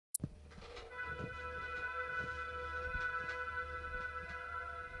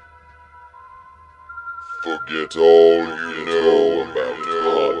Forget all you know about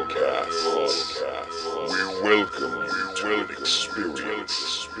podcasts. We welcome you to an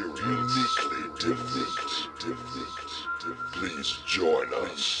experience uniquely different. Please join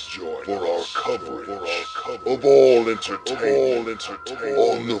us for our coverage of all entertainment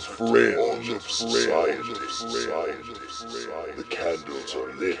on the fringe of society. The candles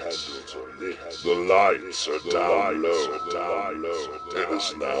are lit, the lights are down low. It is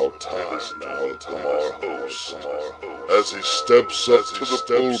now time to welcome our host as he steps up to the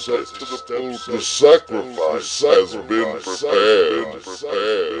pulpit. The sacrifice has been prepared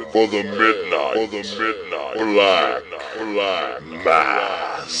for the midnight black mass.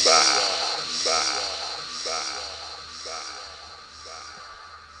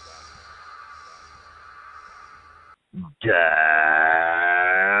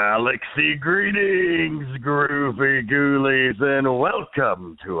 Galaxy greetings, groovy ghoulies, and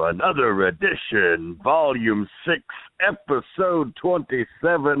welcome to another edition, Volume 6, Episode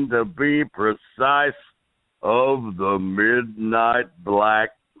 27, to be precise, of the Midnight Black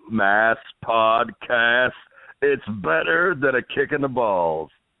Mass Podcast. It's better than a kick in the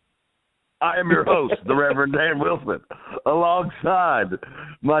balls. I am your host, the Reverend Dan Wilson, alongside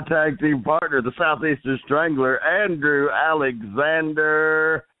my tag team partner, the Southeastern Strangler, Andrew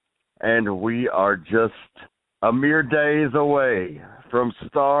Alexander, and we are just a mere days away from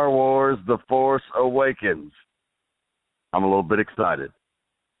Star Wars The Force Awakens. I'm a little bit excited.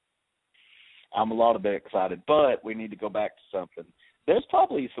 I'm a lot bit excited, but we need to go back to something. There's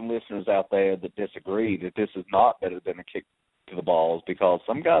probably some listeners out there that disagree that this is not better than a kick to the balls, because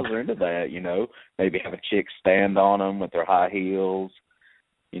some guys are into that, you know, maybe have a chick stand on them with their high heels,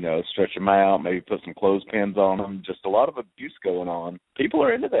 you know, stretch them out, maybe put some clothespins on them, just a lot of abuse going on. People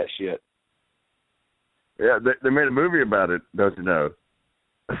are into that shit. Yeah, they made a movie about it, don't you know?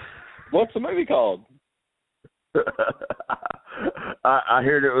 What's the movie called? I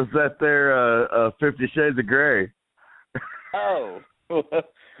heard it was that there 50 Shades of Grey. Oh.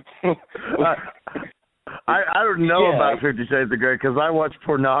 I don't know about 50 Shades of Grey because I watch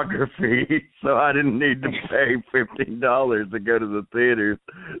pornography, so I didn't need to pay $15 to go to the theaters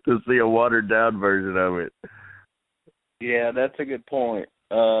to see a watered-down version of it. Yeah, that's a good point.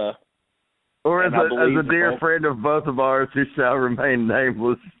 Or as a dear friend of both of ours who shall remain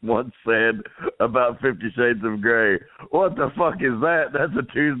nameless once said about 50 Shades of Grey, what the fuck is that? That's a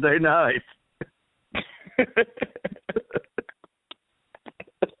Tuesday night.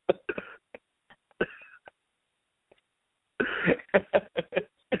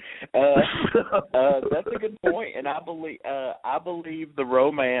 That's a good point, and I believe the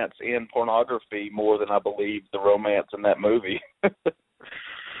romance in pornography more than I believe the romance in that movie.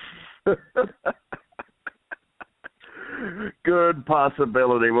 Good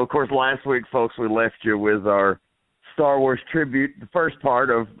possibility. Well, of course, last week, folks, we left you with our Star Wars tribute, the first part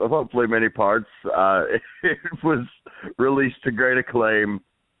of hopefully many parts. It was released to great acclaim,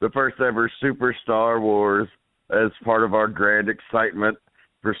 the first ever Super Star Wars, as part of our grand excitement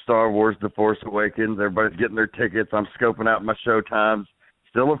for Star Wars The Force Awakens. Everybody's getting their tickets. I'm scoping out my show times.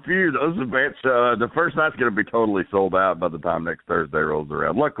 Still a few. Those events, the first night's going to be totally sold out by the time next Thursday rolls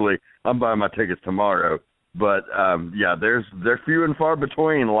around. Luckily, I'm buying my tickets tomorrow. But, yeah, they're few and far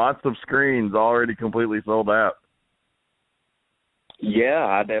between. Lots of screens already completely sold out.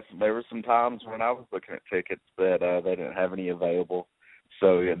 Yeah, there were some times when I was looking at tickets that they didn't have any available.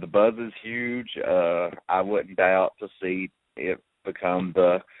 So, yeah, the buzz is huge. I wouldn't doubt to see it become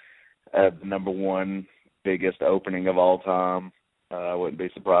the number one biggest opening of all time. I wouldn't be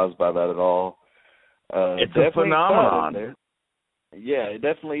surprised by that at all. It's a phenomenon. Yeah, it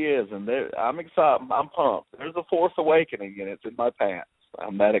definitely is, and I'm excited. I'm pumped. There's a Force Awakening, and it's in my pants.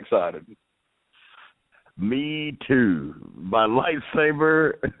 I'm that excited. Me too. My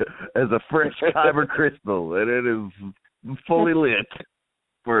lightsaber is a fresh kyber crystal, and it is fully lit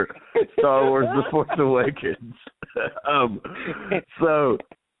for Star Wars The Force Awakens. So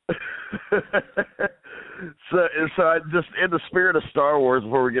I just, in the spirit of Star Wars,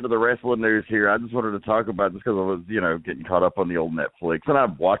 before we get to the wrestling news here, I just wanted to talk about, just because I was, getting caught up on the old Netflix, and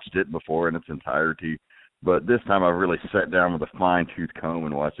I've watched it before in its entirety, but this time I've really sat down with a fine-tooth comb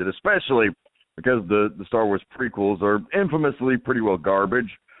and watched it, especially because the Star Wars prequels are infamously pretty well garbage.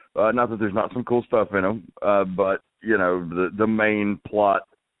 Not that there's not some cool stuff in them, but, the main plot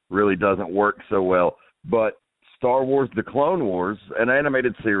really doesn't work so well. But Star Wars The Clone Wars, an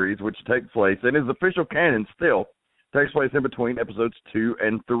animated series which takes place, and is official canon still, takes place in between episodes 2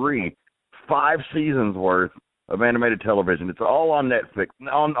 and 3. 5 seasons worth of animated television. It's all on Netflix,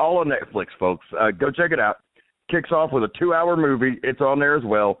 all on Netflix, folks. Go check it out. Kicks off with a 2-hour movie. It's on there as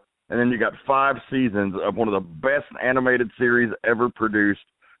well. and then you got 5 seasons of one of the best animated series ever produced.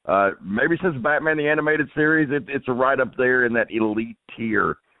 Maybe since Batman the Animated Series, it's right up there in that elite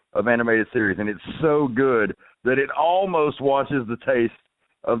tier of animated series, and it's so good that it almost washes the taste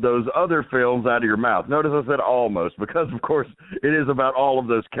of those other films out of your mouth. Notice I said almost, because, of course, it is about all of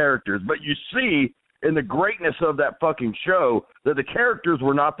those characters. But you see in the greatness of that fucking show that the characters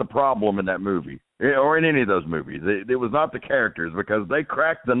were not the problem in that movie, or in any of those movies. It was not the characters, because they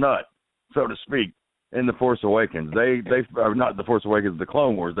cracked the nut, so to speak, in The Force Awakens. They not The Force Awakens, The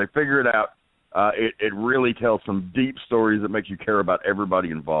Clone Wars. They figure it out. It really tells some deep stories that makes you care about everybody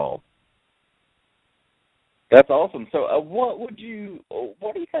involved. That's awesome. So, what do you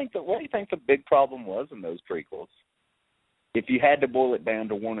think the big problem was in those prequels? If you had to boil it down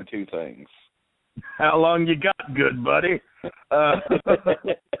to one or two things. How long you got, good buddy?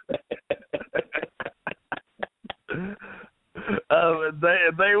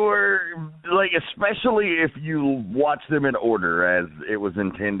 They were, like, especially if you watch them in order as it was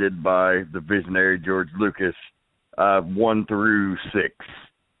intended by the visionary George Lucas, 1 through 6.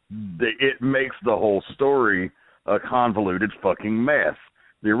 It makes the whole story a convoluted fucking mess.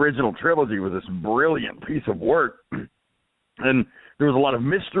 The original trilogy was this brilliant piece of work, and there was a lot of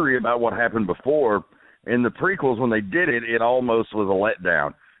mystery about what happened before. In the prequels, when they did it, it almost was a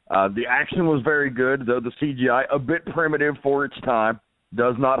letdown. The action was very good, though the CGI, a bit primitive for its time,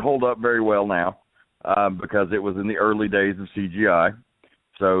 does not hold up very well now, because it was in the early days of CGI.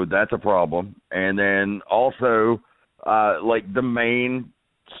 So that's a problem. And then also, like, the main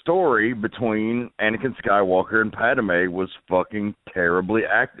story between Anakin Skywalker and Padme was fucking terribly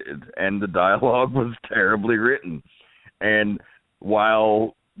acted, and the dialogue was terribly written. And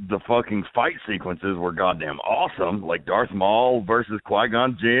while the fucking fight sequences were goddamn awesome, like Darth Maul versus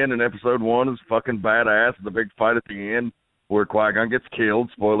Qui-Gon Jinn in Episode 1 is fucking badass. The big fight at the end where Qui-Gon gets killed,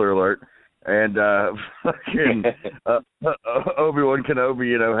 spoiler alert, and fucking Obi-Wan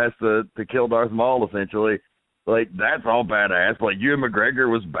Kenobi, has to kill Darth Maul, essentially. Like, that's all badass. Like, Ewan McGregor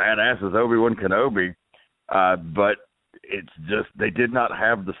was badass as Obi-Wan Kenobi, but it's just they did not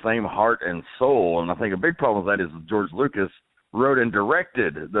have the same heart and soul. And I think a big problem with that is George Lucas wrote and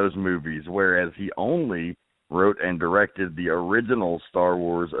directed those movies, whereas he only wrote and directed the original Star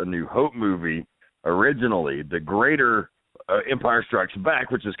Wars A New Hope movie originally. The greater Empire Strikes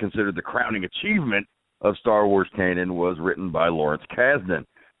Back, which is considered the crowning achievement of Star Wars canon, was written by Lawrence Kasdan,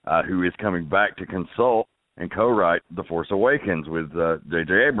 who is coming back to consult and co-write The Force Awakens with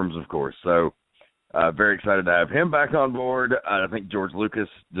J.J. Abrams, of course. So very excited to have him back on board. I think George Lucas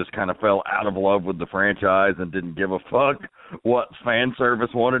just kind of fell out of love with the franchise and didn't give a fuck what fan service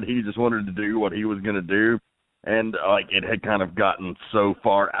wanted. He just wanted to do what he was going to do. And like, it had kind of gotten so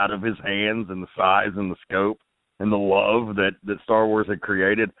far out of his hands, and the size and the scope and the love that Star Wars had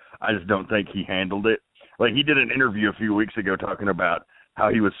created, I just don't think he handled it. Like, he did an interview a few weeks ago talking about how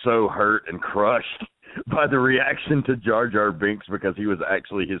he was so hurt and crushed by the reaction to Jar Jar Binks because he was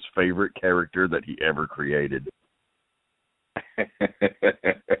actually his favorite character that he ever created.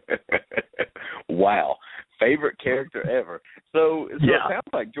 Wow. Favorite character ever. So yeah. It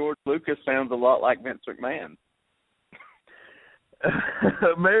sounds like George Lucas sounds a lot like Vince McMahon.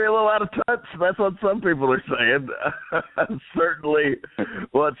 Maybe a little out of touch. That's what some people are saying. Certainly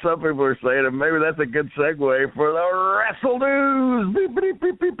what some people are saying, and maybe that's a good segue for the Wrestle News. Beep, beep,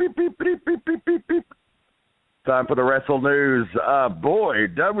 beep, beep, beep, beep, beep, beep, beep, beep, beep. Time for the Wrestle News. Boy,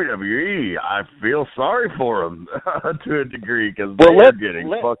 WWE, I feel sorry for them to a degree, because they're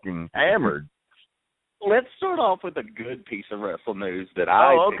getting fucking hammered. Let's start off with a good piece of Wrestle News that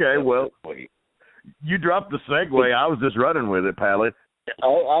you dropped the segue. I was just running with it, Pallet. It's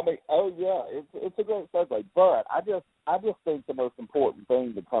a great segue. But I just think the most important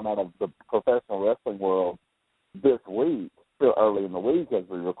thing to come out of the professional wrestling world this week, still early in the week as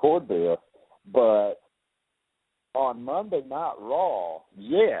we record this, but on Monday Night Raw,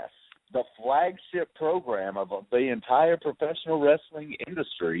 yes, the flagship program of the entire professional wrestling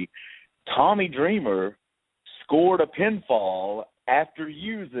industry, Tommy Dreamer scored a pinfall after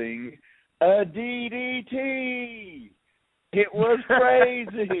using a DDT. It was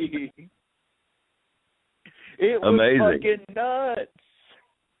crazy. It was amazing. Fucking nuts.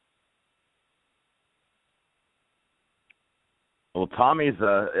 Well, Tommy's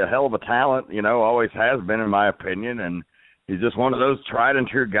a hell of a talent, always has been, in my opinion, and he's just one of those tried and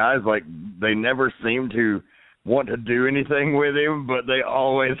true guys. Like, they never seem to want to do anything with him, but they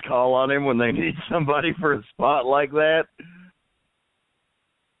always call on him when they need somebody for a spot like that.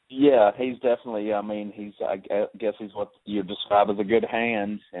 Yeah, he's definitely, I guess he's what you describe as a good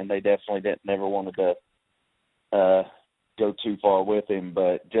hand, and they definitely never wanted to go too far with him,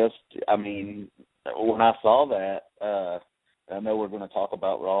 but just, I mean, when I saw that, I know we're going to talk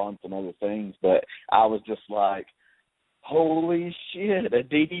about Raw and some other things, but I was just like, holy shit, a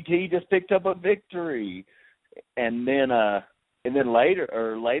DDT just picked up a victory. And then later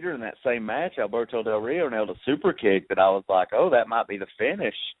in that same match, Alberto Del Rio nailed a super kick that I was like, oh, that might be the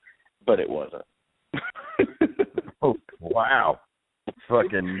finish, but it wasn't. Oh, wow.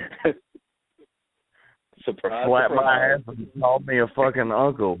 Fucking surprise. Slap my ass and call me a fucking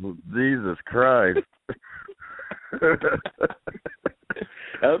uncle. Jesus Christ.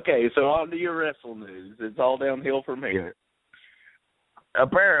 Okay, so on to your wrestle news. It's all downhill from here.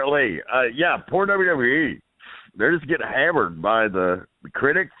 Apparently, poor WWE. They're just getting hammered by the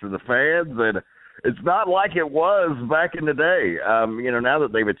critics and the fans, and it's not like it was back in the day. Now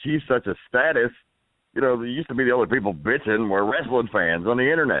that they've achieved such a status, they used to be the only people bitching were wrestling fans on the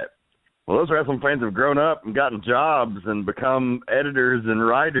internet. Well, those wrestling fans have grown up and gotten jobs and become editors and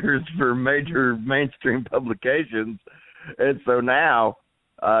writers for major mainstream publications. And so now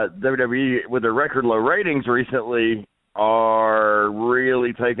WWE, with their record low ratings recently, are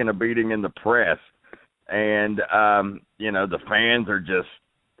really taking a beating in the press. And, the fans are just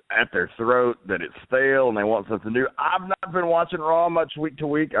at their throat that it's stale and they want something new. I've not been watching Raw much week to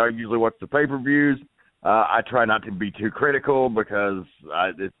week. I usually watch the pay-per-views. I try not to be too critical because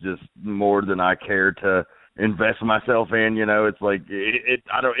it's just more than I care to invest myself in. It's like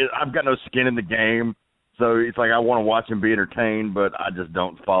I've got no skin in the game, so it's like I want to watch and be entertained, but I just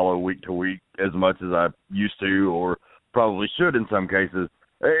don't follow week to week as much as I used to or probably should in some cases.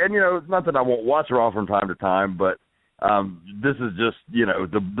 And it's not that I won't watch Raw from time to time, but this is just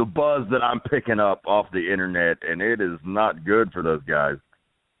the buzz that I'm picking up off the internet, and it is not good for those guys.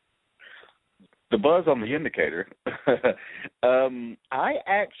 The buzz on the indicator. I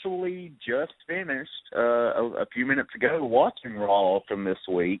actually just finished a few minutes ago watching Raw from this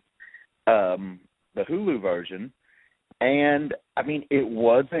week, the Hulu version, and I mean it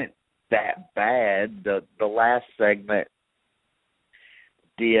wasn't that bad. The last segment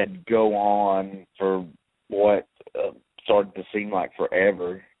did go on for what started to seem like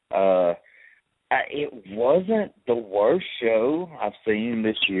forever. It wasn't the worst show I've seen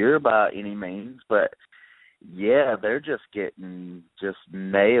this year by any means, but yeah, they're just getting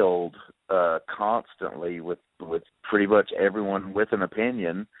nailed constantly with pretty much everyone with an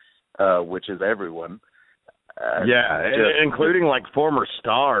opinion, which is everyone. Including like former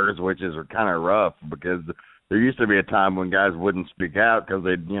stars, which is kind of rough because there used to be a time when guys wouldn't speak out because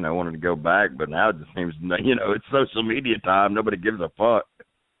they wanted to go back, but now it just seems it's social media time. Nobody gives a fuck.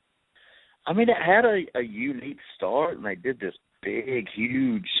 I mean, it had a unique start, and they did this big,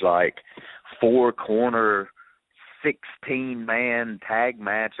 huge, like, 4-corner, 16-man tag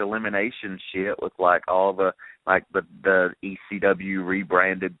match elimination shit with, like, all the ECW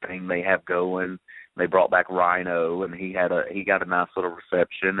rebranded thing they have going. They brought back Rhino, and he got a nice little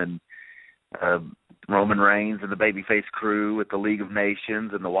reception, and Roman Reigns and the Babyface crew with the League of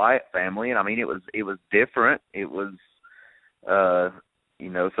Nations and the Wyatt family. And, I mean, it was different. It was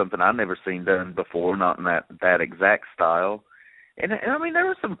something I've never seen done before, not in that exact style. And I mean, there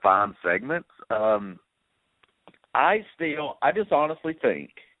were some fine segments. I just honestly think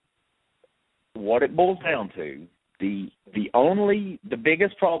what it boils down to, the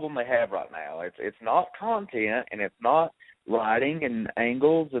biggest problem they have right now, it's not content and it's not writing and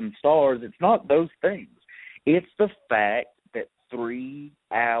angles and stars. It's not those things. It's the fact that 3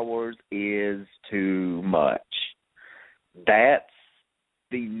 hours is too much. That's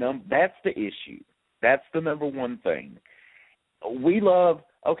the issue. That's the number one thing. We're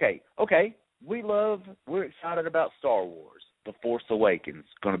excited about Star Wars. The Force Awakens.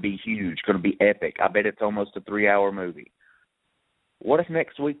 Going to be huge. Going to be epic. I bet it's almost a 3-hour movie. What if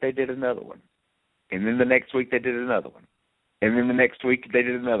next week they did another one? And then the next week they did another one. And then the next week they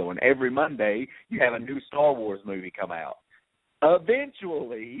did another one. Every Monday you have a new Star Wars movie come out.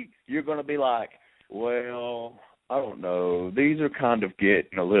 Eventually you're going to be like, well, I don't know. These are kind of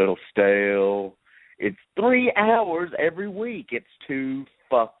getting a little stale. It's 3 hours every week. It's too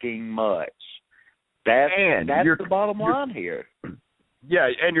fucking much. That's the bottom line here. Yeah,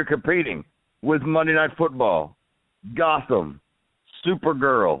 and you're competing with Monday Night Football, Gotham,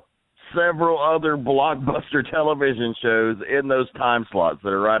 Supergirl, several other blockbuster television shows in those time slots that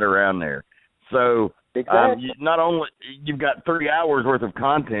are right around there. So not only you've got 3 hours worth of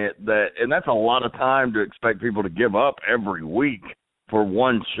content and that's a lot of time to expect people to give up every week for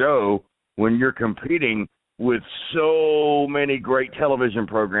one show when you're competing with so many great television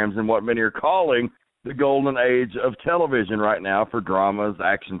programs in what many are calling the golden age of television right now for dramas,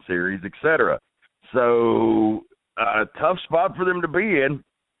 action series, etc. So a tough spot for them to be in.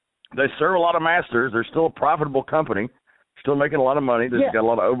 They serve a lot of masters. They're still a profitable company, still making a lot of money. They've got a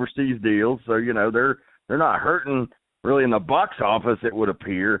lot of overseas deals, so they're not hurting really in the box office, it would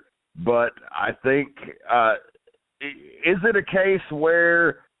appear. But I think, is it a case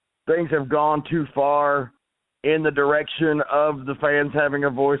where things have gone too far in the direction of the fans having a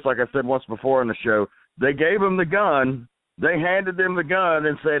voice? Like I said once before on the show, they gave them the gun. They handed them the gun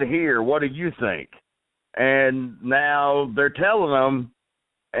and said, "Here, what do you think?" And now they're telling them,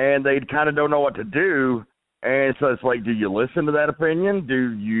 and they kind of don't know what to do. And so it's like, do you listen to that opinion?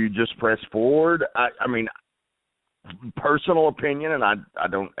 Do you just press forward? I mean, personal opinion, and I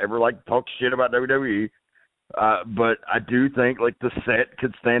don't ever like to talk shit about WWE, but I do think like the set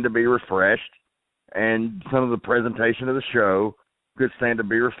could stand to be refreshed, and some of the presentation of the show could stand to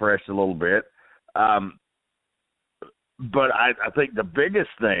be refreshed a little bit. But I think the biggest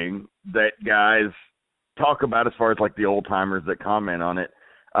thing that guys talk about as far as like the old timers that comment on it,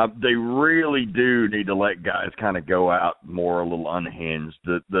 they really do need to let guys kind of go out more a little unhinged.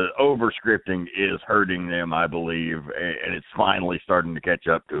 The over scripting is hurting them, I believe, and it's finally starting to catch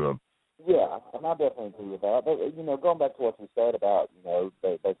up to them. Yeah, and I definitely agree with that. But, going back to what you said about,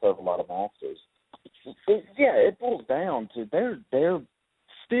 they serve a lot of masters. It boils down to they're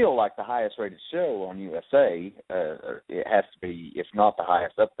still like the highest rated show on USA. It has to be, if not the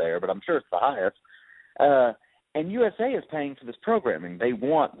highest up there, but I'm sure it's the highest. And USA is paying for this programming. They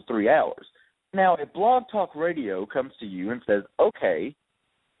want 3 hours. Now, if Blog Talk Radio comes to you and says, okay,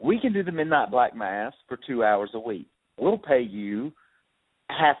 we can do the Midnight Black Mass for 2 hours a week. We'll pay you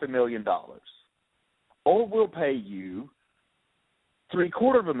 $500,000. Or we'll pay you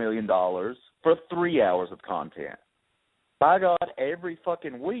 $750,000 for 3 hours of content. By God, every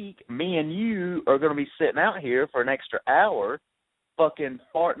fucking week, me and you are going to be sitting out here for an extra hour fucking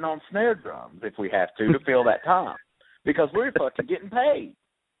farting on snare drums if we have to fill that time, because we're fucking getting paid.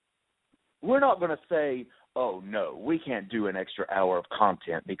 We're not going to say, oh, no, we can't do an extra hour of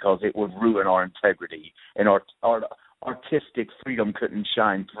content because it would ruin our integrity and our artistic freedom couldn't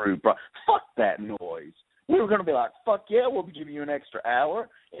shine through. Bro, fuck that noise. We were going to be like, fuck yeah, we'll be giving you an extra hour,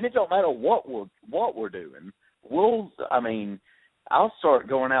 and it don't matter what we're doing. I'll start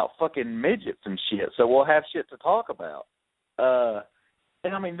going out fucking midgets and shit, so we'll have shit to talk about.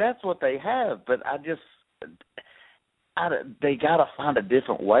 And that's what they have, but they got to find a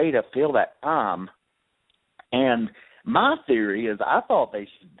different way to fill that time. And my theory is, I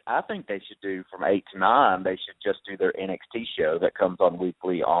think they should do from 8 to 9. They should just do their NXT show that comes on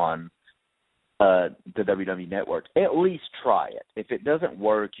weekly on the WWE Network. At least try it. If it doesn't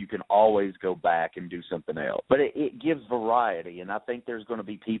work, you can always go back and do something else. But it gives variety, and I think there's going to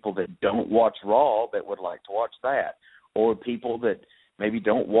be people that don't watch Raw that would like to watch that, or people that maybe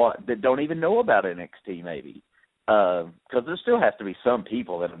don't even know about NXT maybe. Because there still has to be some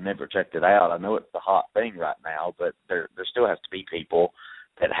people that have never checked it out. I know it's the hot thing right now, but there still has to be people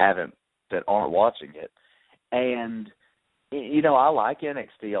that aren't watching it. And I like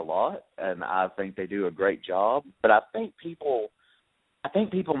NXT a lot, and I think they do a great job. But I think people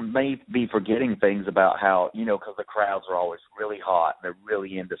may be forgetting things about how, because the crowds are always really hot and they're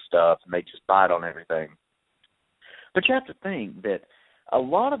really into stuff and they just bite on everything. But you have to think that a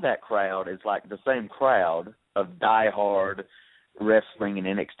lot of that crowd is like the same crowd of diehard wrestling and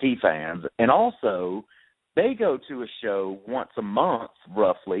NXT fans. And also, they go to a show once a month,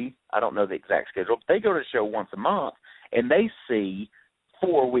 roughly. I don't know the exact schedule, but they go to a show once a month, and they see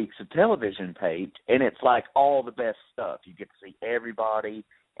 4 weeks of television taped, and it's like all the best stuff. You get to see everybody,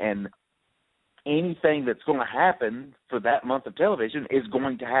 and anything that's going to happen for that month of television is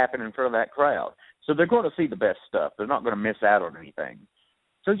going to happen in front of that crowd. So they're going to see the best stuff. They're not going to miss out on anything.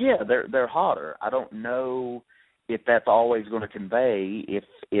 So yeah, they're hotter. I don't know if that's always going to convey if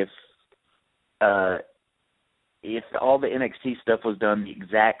all the NXT stuff was done the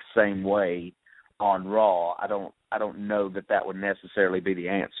exact same way on Raw. I don't know that would necessarily be the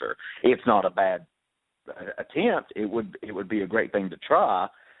answer. It's not a bad attempt. It would be a great thing to try,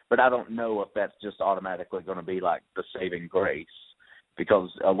 but I don't know if that's just automatically going to be like the saving grace. Because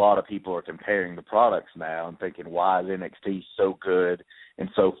a lot of people are comparing the products now and thinking, why is NXT so good and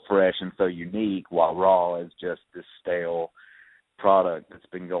so fresh and so unique, while Raw is just this stale product that's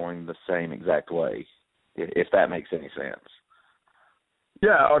been going the same exact way, if that makes any sense.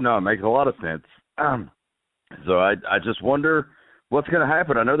 Yeah, it makes a lot of sense. So I just wonder what's going to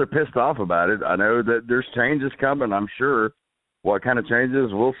happen. I know they're pissed off about it. I know that there's changes coming, I'm sure. What kind of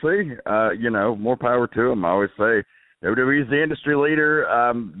changes, we'll see. More power to them, I always say. WWE is the industry leader.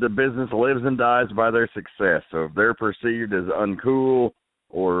 The business lives and dies by their success. So if they're perceived as uncool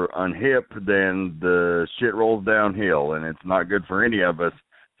or unhip, then the shit rolls downhill, and it's not good for any of us.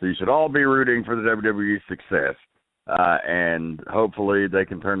 So you should all be rooting for the WWE's success. And hopefully they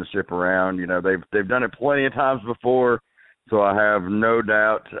can turn the ship around. You know, they've done it plenty of times before, so I have no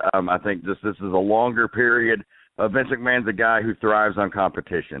doubt. I think this is a longer period. Vince McMahon's a guy who thrives on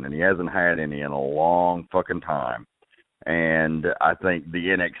competition, and he hasn't had any in a long fucking time. And I think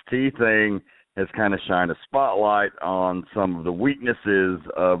the NXT thing has kind of shined a spotlight on some of the weaknesses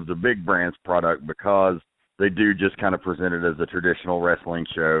of the big brand's product, because they do just kind of present it as a traditional wrestling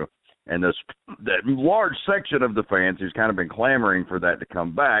show. And that large section of the fans who's kind of been clamoring for that to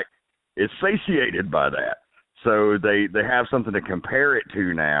come back is satiated by that. So they have something to compare it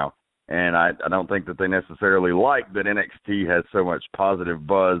to now. And I don't think that they necessarily like that NXT has so much positive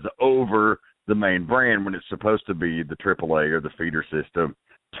buzz over the main brand when it's supposed to be the AAA or the feeder system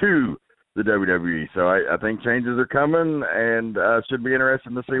to the WWE. So I think changes are coming, and should be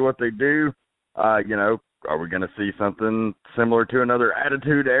interesting to see what they do. You know, are we going to see something similar to another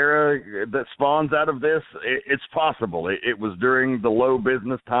Attitude Era that spawns out of this? It's possible. It was during the low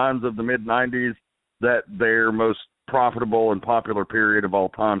business times of the mid-'90s that their most profitable and popular period of all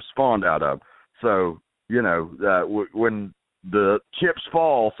time spawned out of. So, you know, when the chips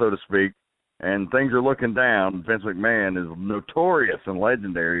fall, so to speak, and things are looking down, Vince McMahon is notorious and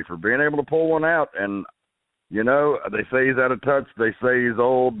legendary for being able to pull one out. And, you know, they say he's out of touch. They say he's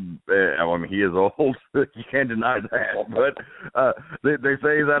old. I mean, he is old. You can't deny that. But they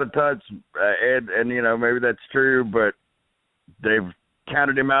say he's out of touch, and, you know, maybe that's true, but they've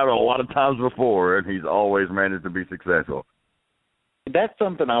counted him out a lot of times before, and he's always managed to be successful. That's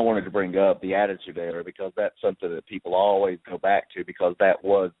something I wanted to bring up, the Attitude Era, because that's something that people always go back to, because that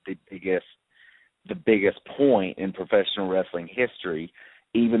was the biggest point in professional wrestling history,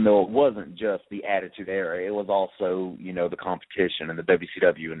 even though it wasn't just the Attitude Era. It was also, you know, the competition and the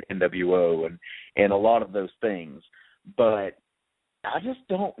WCW and NWO and a lot of those things. But I just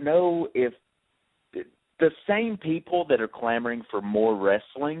don't know if the same people that are clamoring for more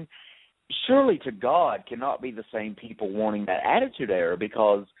wrestling, surely to God cannot be the same people wanting that Attitude Era,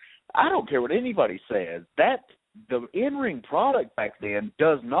 because I don't care what anybody says, that the in-ring product back then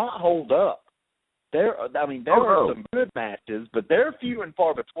does not hold up. There are some good matches, but they're few and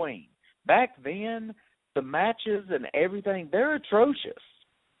far between. Back then, the matches and everything, they're atrocious.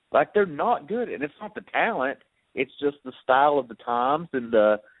 Like, they're not good, and it's not the talent, it's just the style of the times and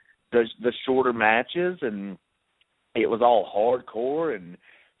the shorter matches, and it was all hardcore and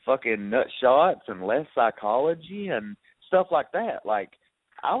fucking nut shots and less psychology and stuff like that. Like,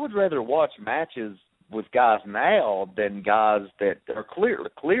 I would rather watch matches with guys now than guys that are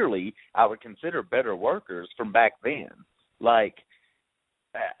clearly I would consider better workers from back then. Like,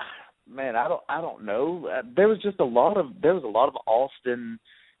 man, I don't know. There was a lot of Austin,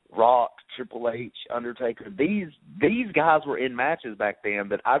 Rock, Triple H, Undertaker. These guys were in matches back then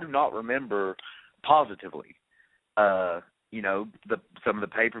that I do not remember positively. You know, some of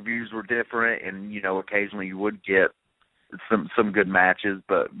the pay-per-views were different, and, you know, occasionally you would get some good matches,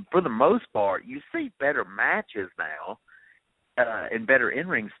 but for the most part, you see better matches now and better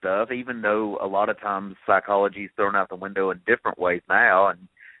in-ring stuff, even though a lot of times psychology is thrown out the window in different ways now, and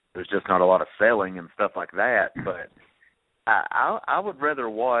there's just not a lot of selling and stuff like that. But I would rather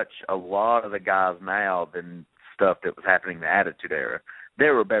watch a lot of the guys now than stuff that was happening in the Attitude Era.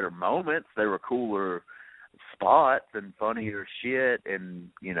 There were better moments, there were cooler spots and funnier shit, and,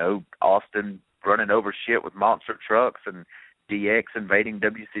 you know, Austin running over shit with monster trucks and DX invading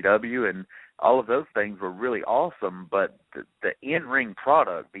WCW, and all of those things were really awesome, but the in-ring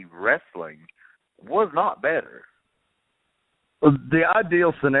product, the wrestling, was not better. The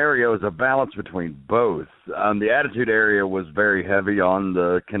ideal scenario is a balance between both. The Attitude Era was very heavy on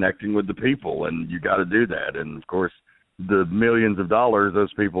the connecting with the people, and you got to do that. And, of course, the millions of dollars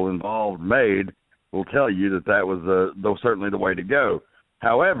those people involved made will tell you that was certainly the way to go.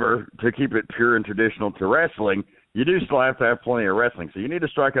 However, to keep it pure and traditional to wrestling, you do still have to have plenty of wrestling. So you need to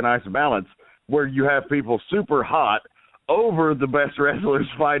strike a nice balance where you have people super hot over the best wrestlers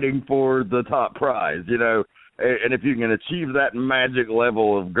fighting for the top prize, you know. And if you can achieve that magic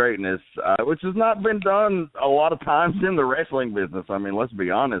level of greatness, which has not been done a lot of times in the wrestling business. I mean, let's be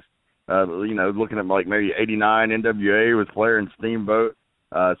honest. You know, looking at like maybe 89 NWA with Flair and Steamboat,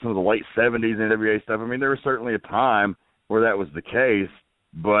 some of the late 70s NWA stuff. I mean, there was certainly a time where that was the case.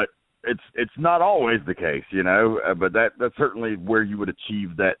 But it's not always the case, you know. But that's certainly where you would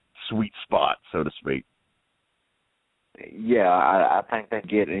achieve that sweet spot, so to speak. Yeah, I think they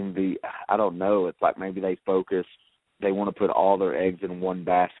get in I don't know. It's like maybe they want to put all their eggs in one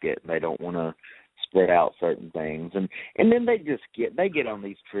basket. They don't want to spread out certain things, and then they get on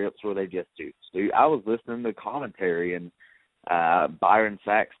these trips where they just do. I was listening to commentary, and Byron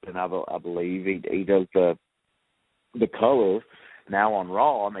Saxton, I believe he does the color now on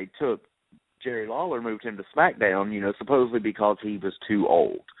Raw, and they took Jerry Lawler, moved him to SmackDown, supposedly because he was too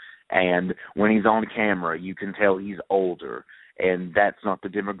old. And when he's on camera, you can tell he's older, and that's not the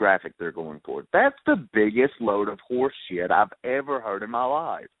demographic they're going for. That's the biggest load of horse shit I've ever heard in my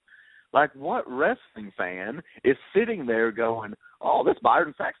life. Like, what wrestling fan is sitting there going, oh, this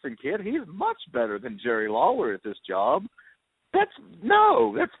Byron Saxton kid, he's much better than Jerry Lawler at this job? That's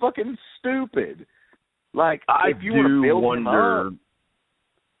fucking stupid. Like, if you want to build him up,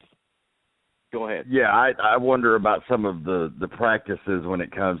 go ahead. Yeah, I wonder about some of the practices when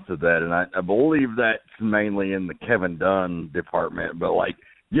it comes to that, and I believe that's mainly in the Kevin Dunn department. But, like,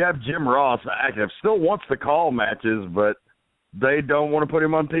 you have Jim Ross active, still wants to call matches, but they don't want to put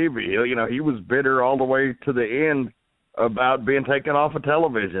him on TV. He was bitter all the way to the end about being taken off of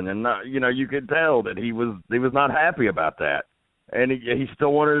television, and you could tell that he was not happy about that, and he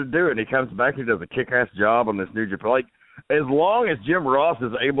still wanted to do it. And he comes back and he does a kick-ass job on this New Japan. Like, as long as Jim Ross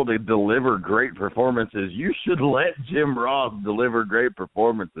is able to deliver great performances, you should let Jim Ross deliver great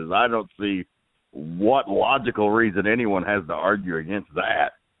performances. I don't see what logical reason anyone has to argue against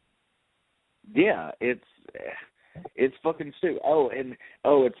that. Yeah, it's fucking stupid.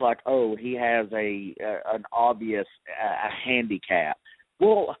 It's like, he has an obvious handicap.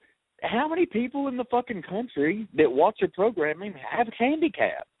 Well, how many people in the fucking country that watch your programming have a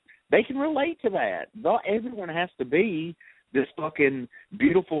handicap? They can relate to that. Not everyone has to be this fucking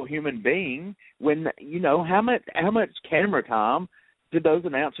beautiful human being. When how much camera time did those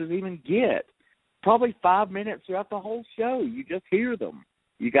announcers even get? Probably 5 minutes throughout the whole show. You just hear them.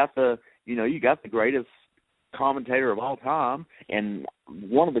 You got the greatest commentator of all time and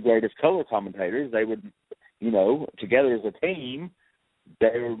one of the greatest color commentators. They would, together as a team,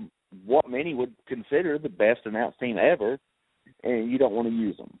 they're what many would consider the best announced team ever, and you don't want to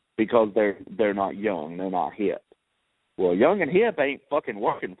use them because they're not young, they're not hip. Well, young and hip ain't fucking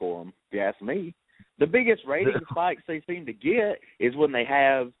working for them, if you ask me. The biggest rating spikes they seem to get is when they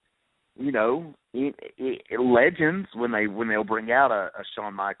have, legends, when they'll bring out a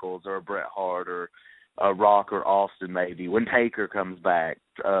Shawn Michaels or a Bret Hart or a Rock or Austin maybe. When Taker comes back,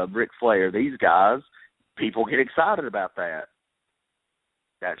 Ric Flair, these guys, people get excited about that.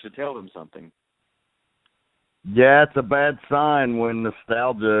 That should tell them something. Yeah, it's a bad sign when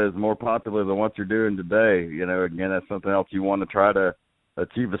nostalgia is more popular than what you're doing today. Again, that's something else you want to try to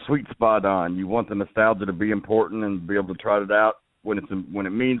achieve a sweet spot on. You want the nostalgia to be important and be able to trot it out when it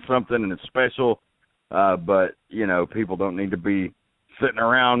means something and it's special. But people don't need to be sitting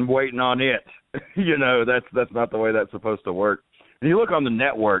around waiting on it. That's not the way that's supposed to work. And you look on the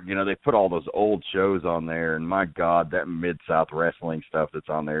network, they put all those old shows on there, and my God, that Mid-South wrestling stuff that's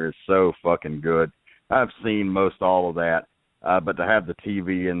on there is so fucking good. I've seen most all of that, but to have the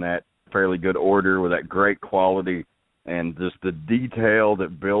TV in that fairly good order with that great quality and just the detail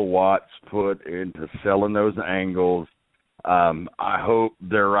that Bill Watts put into selling those angles, I hope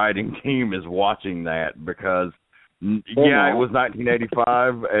their writing team is watching that because, it was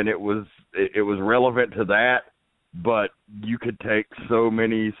 1985 and it was relevant to that, but you could take so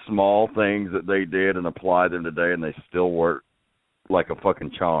many small things that they did and apply them today and they still work like a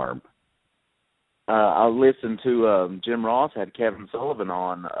fucking charm. I listened to Jim Ross had Kevin Sullivan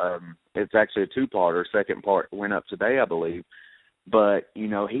on. It's actually a two-parter. Second part went up today, I believe. But,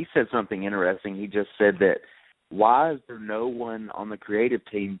 he said something interesting. He just said that why is there no one on the creative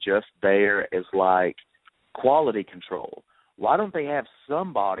team just there as, like, quality control? Why don't they have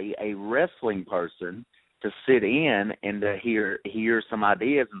somebody, a wrestling person, to sit in and to hear some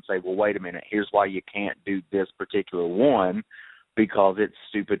ideas and say, well, wait a minute, here's why you can't do this particular one because it's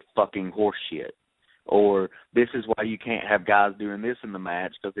stupid fucking horse shit. Or this is why you can't have guys doing this in the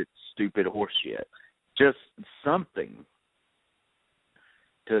match because it's stupid horse shit. Just something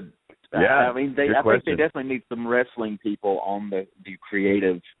to. Yeah, I think they definitely need some wrestling people on the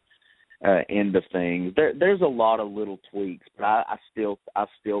creative end of things. There's a lot of little tweaks, but I still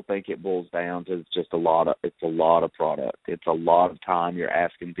think it boils down to it's a lot of product. It's a lot of time you're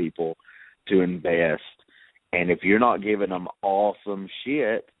asking people to invest, and if you're not giving them awesome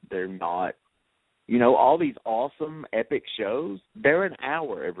shit, they're not. All these awesome, epic shows, they're an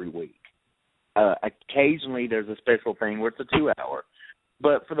hour every week. Occasionally there's a special thing where it's a 2 hour.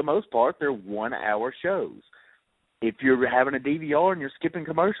 But for the most part, they're 1 hour shows. If you're having a DVR and you're skipping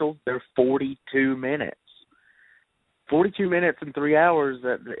commercials, they're 42 minutes. 42 minutes and 3 hours,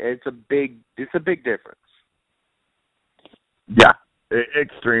 it's a big difference. Yeah,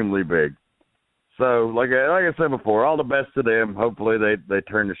 extremely big. So, like I said before, all the best to them. Hopefully they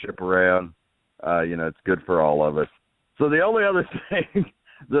turn the ship around. It's good for all of us. So the only other thing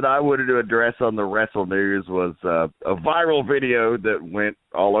that I wanted to address on the Wrestle News was a viral video that went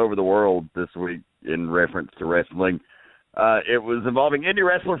all over the world this week in reference to wrestling. It was involving indie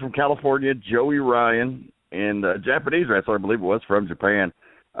wrestler from California, Joey Ryan, and a Japanese wrestler, I believe it was, from Japan.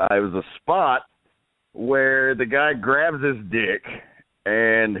 It was a spot where the guy grabs his dick,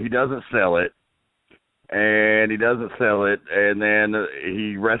 and he doesn't sell it, and then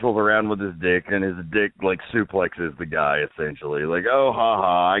he wrestles around with his dick, and his dick, like, suplexes the guy, essentially. Like, oh,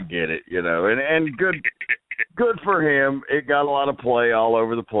 ha, I get it, and good for him. It got a lot of play all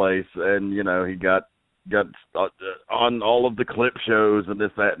over the place, and, he got on all of the clip shows and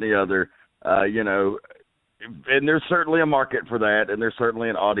this, that, and the other, and there's certainly a market for that, and there's certainly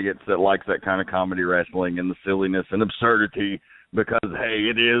an audience that likes that kind of comedy wrestling and the silliness and absurdity because, hey,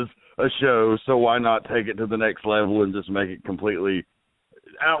 it is a show, so why not take it to the next level and just make it completely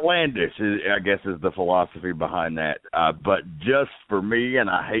outlandish, I guess, is the philosophy behind that. But just for me, and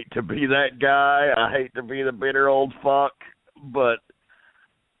I hate to be that guy, I hate to be the bitter old fuck, but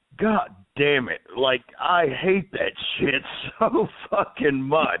God damn it, like, I hate that shit so fucking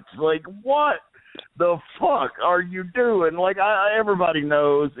much. Like, what the fuck are you doing? Like, everybody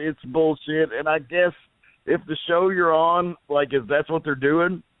knows it's bullshit, and I guess if the show you're on, like, if that's what they're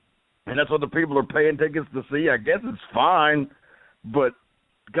doing, and that's what the people are paying tickets to see, I guess it's fine, but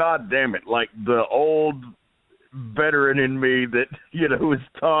God damn it, like, the old veteran in me that, was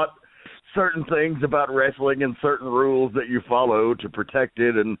taught certain things about wrestling and certain rules that you follow to protect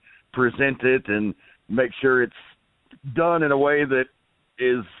it and present it and make sure it's done in a way that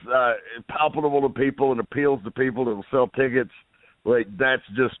is palpable to people and appeals to people that will sell tickets. Like, that's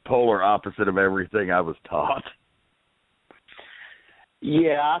just polar opposite of everything I was taught.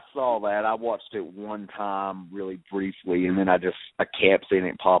 Yeah, I saw that. I watched it one time really briefly, and then I kept seeing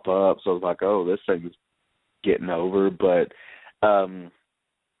it pop up, so I was like, oh, this thing's getting over, but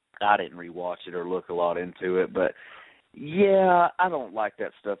I didn't rewatch it or look a lot into it, but yeah, I don't like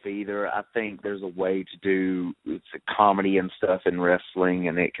that stuff either. I think there's a way to do comedy and stuff in wrestling,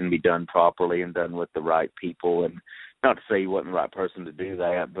 and it can be done properly and done with the right people, and not to say you wasn't the right person to do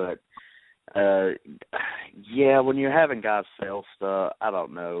that, but yeah, when you're having guys sell stuff, I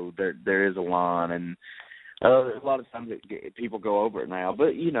don't know. There is a line, and a lot of times people go over it now. But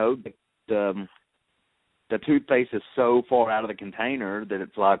the toothpaste is so far out of the container that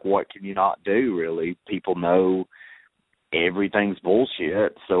it's like, what can you not do? Really, people know everything's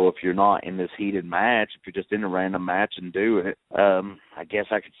bullshit. So if you're not in this heated match, if you're just in a random match and do it, I guess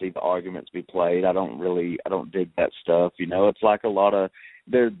I could see the arguments be played. I don't dig that stuff. It's like a lot of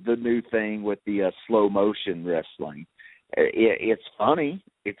the new thing with the slow motion wrestling. It's funny,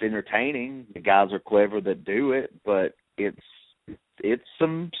 it's entertaining. The guys are clever that do it, but it's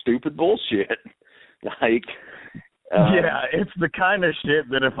some stupid bullshit. Like, yeah, it's the kind of shit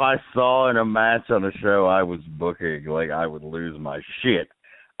that if I saw in a match on a show I was booking, like, I would lose my shit.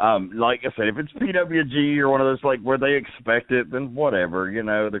 Like I said, if it's PWG or one of those, like, where they expect it, then whatever,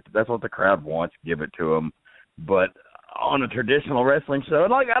 that's what the crowd wants, give it to them. But on a traditional wrestling show,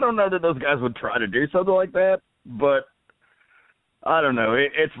 like, I don't know that those guys would try to do something like that, but I don't know.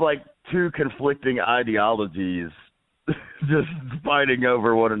 It's like two conflicting ideologies just fighting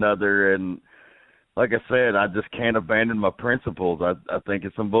over one another, and like I said, I just can't abandon my principles. I think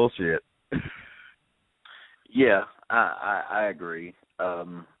it's some bullshit. Yeah, I agree.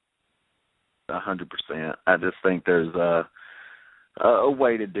 100%. I just think there's a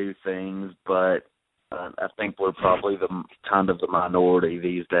way to do things, but I think we're probably the minority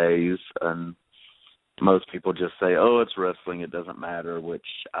these days, and most people just say, "Oh, it's wrestling; it doesn't matter," which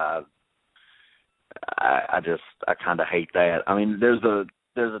I kind of hate that. I mean, there's a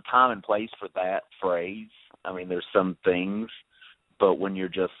time and place for that phrase. I mean, there's some things, but when you're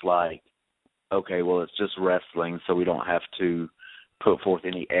just like, okay, well, it's just wrestling, so we don't have to put forth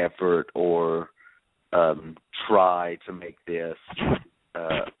any effort or try to make this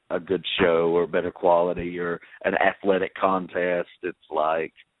a good show or better quality or an athletic contest. It's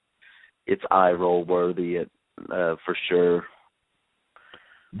like, it's eye roll worthy for sure.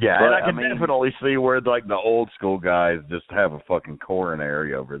 Yeah, but, and I can definitely see where, like, the old school guys just have a fucking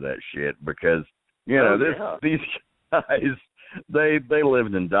coronary over that shit because, these guys, they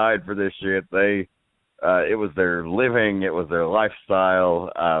lived and died for this shit. It was their living, it was their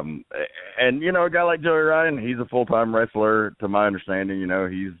lifestyle. And, a guy like Joey Ryan, he's a full-time wrestler, to my understanding.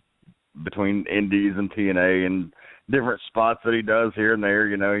 He's between Indies and TNA and different spots that he does here and there.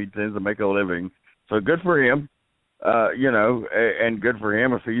 He tends to make a living. So good for him. and good for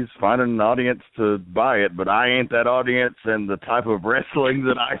him if he's finding an audience to buy it. But I ain't that audience, and the type of wrestling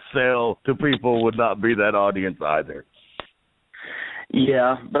that I sell to people would not be that audience either.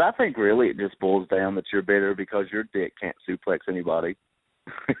 Yeah, but I think really it just boils down that you're bitter because your dick can't suplex anybody.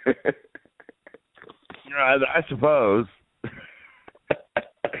 I suppose.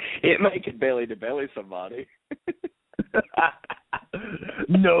 It may could belly to belly somebody.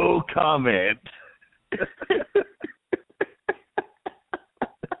 No comment.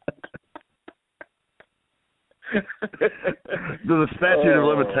 The statute of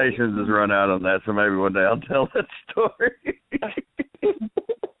limitations has run out on that, so maybe one day I'll tell that story.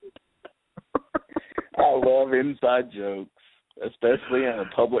 I love inside jokes, especially in a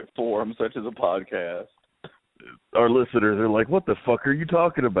public forum such as a podcast. Our listeners are like, what the fuck are you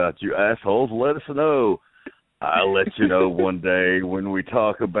talking about, you assholes? Let us know. I'll let you know one day when we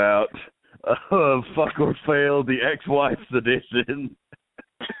talk about Fuck or Fail, the ex-wife's edition.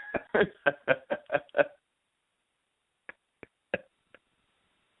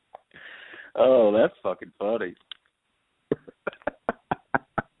 Oh, that's fucking funny.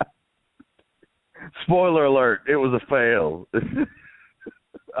 Spoiler alert, it was a fail.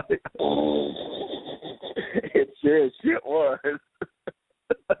 It sure as shit was.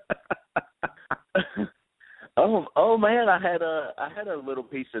 Oh man, I had a little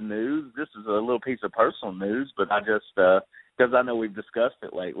piece of news. This is a little piece of personal news, but I just because I know we've discussed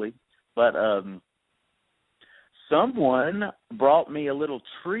it lately. But someone brought me a little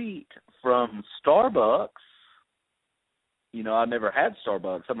treat from Starbucks. You know, I never had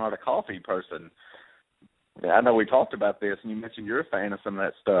Starbucks. I'm not a coffee person. I know we talked about this, and you mentioned you're a fan of some of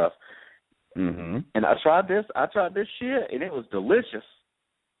that stuff. Mm-hmm. And I tried this shit, and it was delicious.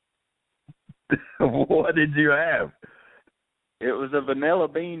 What did you have? It was a vanilla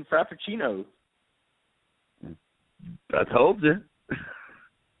bean frappuccino. I told you.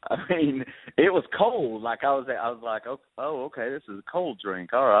 I mean, it was cold. Like I was like, oh, okay, this is a cold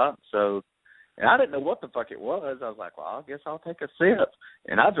drink. All right. So, and I didn't know what the fuck it was. I was like, well, I guess I'll take a sip.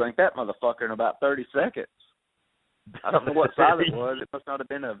 And I drank that motherfucker in about 30 seconds. I don't know what size it was. It must not have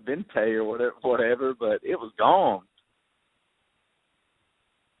been a venti or whatever, but it was gone.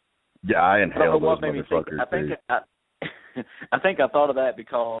 Yeah, I inhaled those motherfuckers. I think I thought of that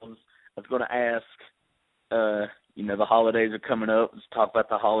because I was going to ask, the holidays are coming up. Let's talk about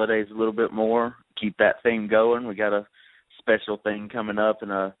the holidays a little bit more. Keep that theme going. We got a special thing coming up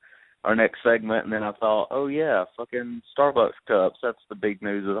in our next segment. And then I thought, oh, yeah, fucking Starbucks cups. That's the big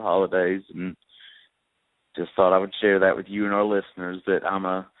news of the holidays. And just thought I would share that with you and our listeners that I'm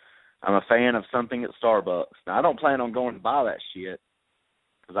a fan of something at Starbucks. Now, I don't plan on going to buy that shit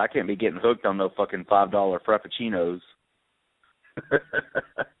because I can't be getting hooked on no fucking $5 frappuccinos.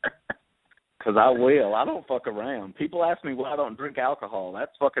 Because I will. I don't fuck around. People ask me why I don't drink alcohol.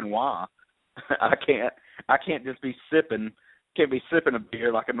 That's fucking why. I can't just be sipping. Can't be sipping a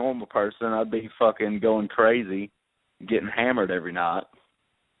beer like a normal person. I'd be fucking going crazy, getting hammered every night.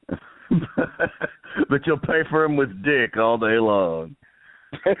 But you'll pay for them with dick all day long.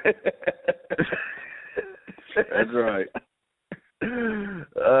 That's right.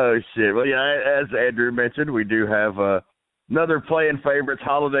 Oh, shit. Well, yeah, as Andrew mentioned, we do have another Playing Favorites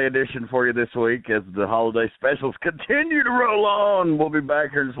holiday edition for you this week as the holiday specials continue to roll on. We'll be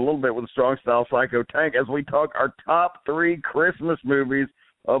back here in just a little bit with a Strong Style Psycho Tank as we talk our top 3 Christmas movies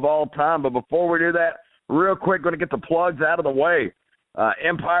of all time. But before we do that, real quick, going to get the plugs out of the way.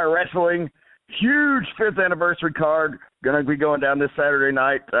 Empire Wrestling, huge 5th anniversary card, going to be going down this Saturday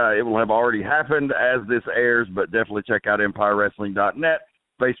night. It will have already happened as this airs, but definitely check out EmpireWrestling.net,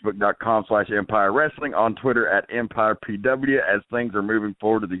 Facebook.com/Empire Wrestling, on Twitter at EmpirePW as things are moving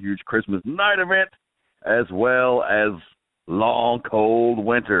forward to the huge Christmas night event, as well as long, cold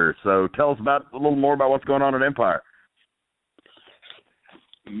winter. So tell us a little more about what's going on at Empire.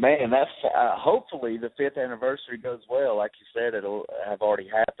 Man, that's hopefully the 5th anniversary goes well. Like you said, it'll have already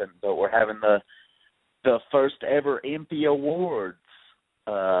happened, but we're having the first ever Empy Awards,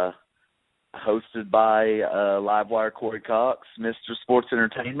 hosted by Livewire Corey Cox, Mr. Sports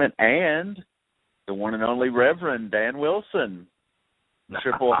Entertainment, and the one and only Reverend Dan Wilson.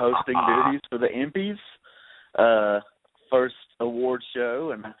 Triple hosting duties for the Empies. First award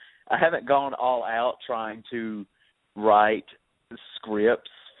show, and I haven't gone all out trying to write scripts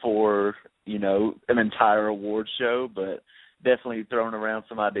for, an entire award show, but definitely throwing around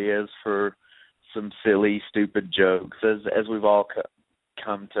some ideas for some silly, stupid jokes, as we've all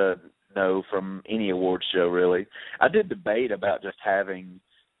come to know from any award show, really. I did debate about just having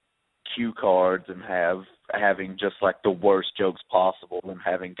cue cards and having just like the worst jokes possible and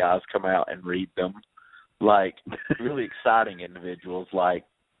having guys come out and read them. like really exciting individuals like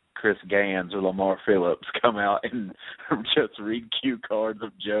Chris Gans or Lamar Phillips come out and just read cue cards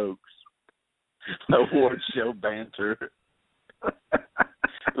of jokes, award show banter.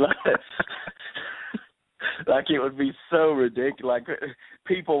 Like it would be so ridiculous. Like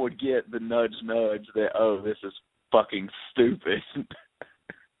people would get the nudge that, oh, this is fucking stupid.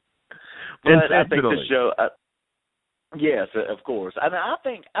 But I think the show, yes, of course. I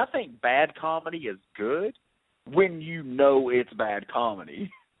mean, I think bad comedy is good when you know it's bad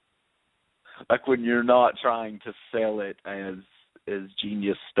comedy. Like when you're not trying to sell it as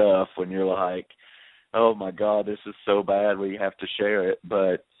genius stuff. When you're like, oh my God, this is so bad, we have to share it.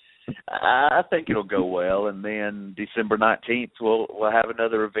 But I think it'll go well, and then December 19th we'll have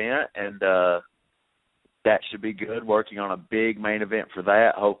another event, and that should be good. Working on a big main event for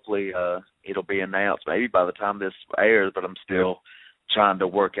that. Hopefully it'll be announced maybe by the time this airs, but I'm still trying to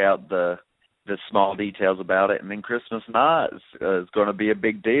work out the small details about it. And then Christmas night is going to be a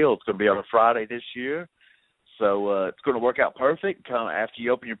big deal. It's going to be on a Friday this year, so it's going to work out perfect. Come after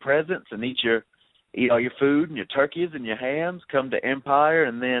you open your presents and eat all your food and your turkeys and your hams, come to Empire,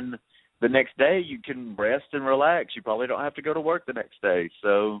 and then the next day you can rest and relax. You probably don't have to go to work the next day.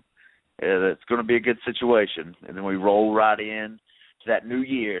 So it's going to be a good situation. And then we roll right in to that new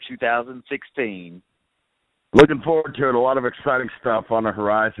year, 2016. Looking forward to it. A lot of exciting stuff on the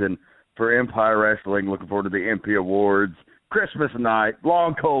horizon for Empire Wrestling. Looking forward to the MP Awards, Christmas night,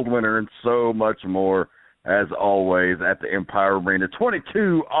 long cold winter, and so much more, as always, at the Empire Arena,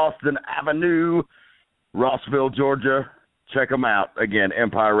 22 Austin Avenue, Rossville, Georgia. Check them out. Again,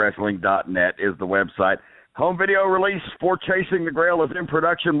 EmpireWrestling.net is the website. Home video release for Chasing the Grail is in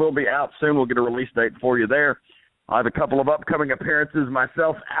production. Will be out soon. We'll get a release date for you there. I have a couple of upcoming appearances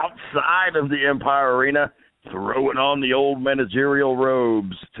myself outside of the Empire Arena, throwing on the old managerial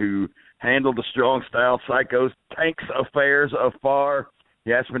robes to handle the Strong Style Psychos Tank's affairs afar.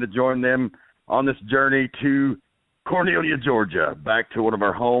 He asked me to join them on this journey to Cornelia, Georgia, back to one of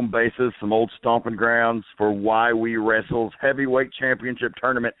our home bases, some old stomping grounds for Why We Wrestle's Heavyweight Championship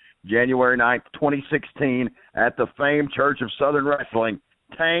Tournament, January 9th, 2016, at the famed Church of Southern Wrestling.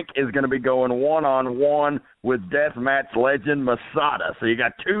 Tank is going to be going one-on-one with deathmatch legend Masada. So you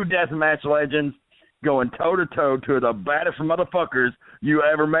got two deathmatch legends going toe-to-toe, two of the baddest motherfuckers you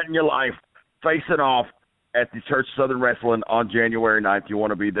ever met in your life, facing off at the Church of Southern Wrestling on January 9th. You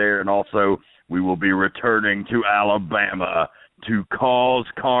want to be there. And also, we will be returning to Alabama to cause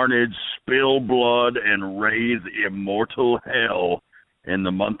carnage, spill blood, and raise immortal hell in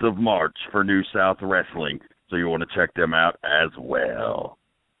the month of March for New South Wrestling. So you want to check them out as well.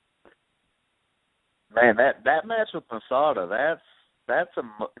 Man, that match with Masada,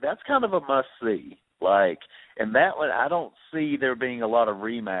 that's kind of a must-see. Like, and that one, I don't see there being a lot of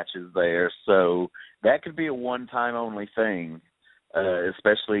rematches there, so that could be a one-time only thing,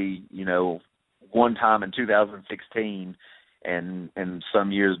 especially, one time in 2016 and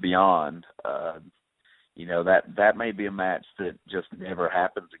some years beyond. That may be a match that just never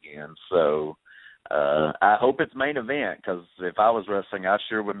happens again. So I hope it's main event, because if I was wrestling, I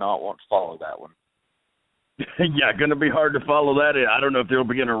sure would not want to follow that one. Yeah, going to be hard to follow that. I don't know if there will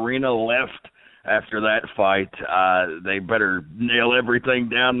be an arena left after that fight. They better nail everything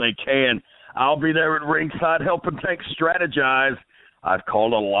down they can. I'll be there at ringside helping Tank strategize. I've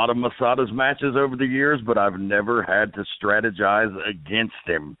called a lot of Masada's matches over the years, but I've never had to strategize against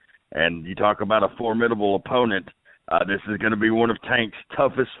him. And you talk about a formidable opponent. This is going to be one of Tank's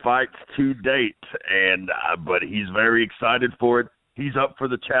toughest fights to date, but he's very excited for it. He's up for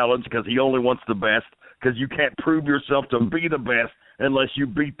the challenge because he only wants the best, because you can't prove yourself to be the best unless you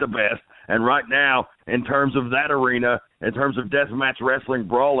beat the best. And right now, in terms of that arena, in terms of deathmatch wrestling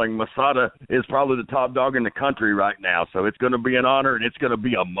brawling, Masada is probably the top dog in the country right now. So it's going to be an honor, and it's going to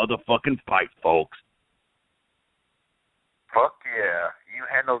be a motherfucking fight, folks. Fuck yeah. You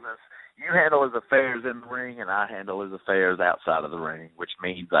handle his affairs in the ring, and I handle his affairs outside of the ring, which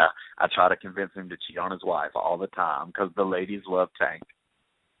means I try to convince him to cheat on his wife all the time, because the ladies love Tank.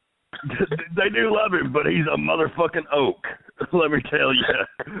 They do love him, but he's a motherfucking oak. Let me tell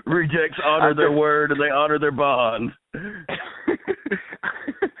you. Rejects honor their word, and they honor their bond.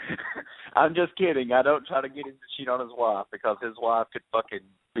 I'm just kidding. I don't try to get him to cheat on his wife, because his wife could fucking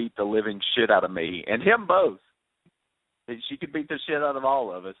beat the living shit out of me and him both. She could beat the shit out of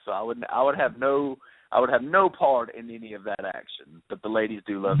all of us. So I would have no part in any of that action. But the ladies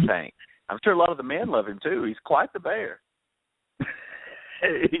do love Tank. I'm sure a lot of the men love him too. He's quite the bear.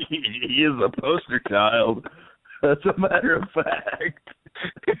 He is a poster child. That's a matter of fact.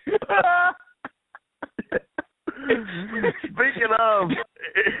 Speaking of,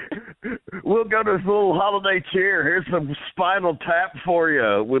 we'll go to this little holiday cheer. Here's some Spinal Tap for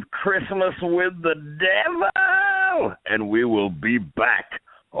you with Christmas with the Devil. And we will be back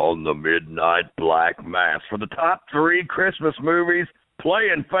on the Midnight Black Mass for the top 3 Christmas movies,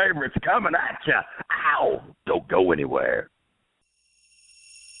 playing favorites coming at you. Ow! Don't go anywhere.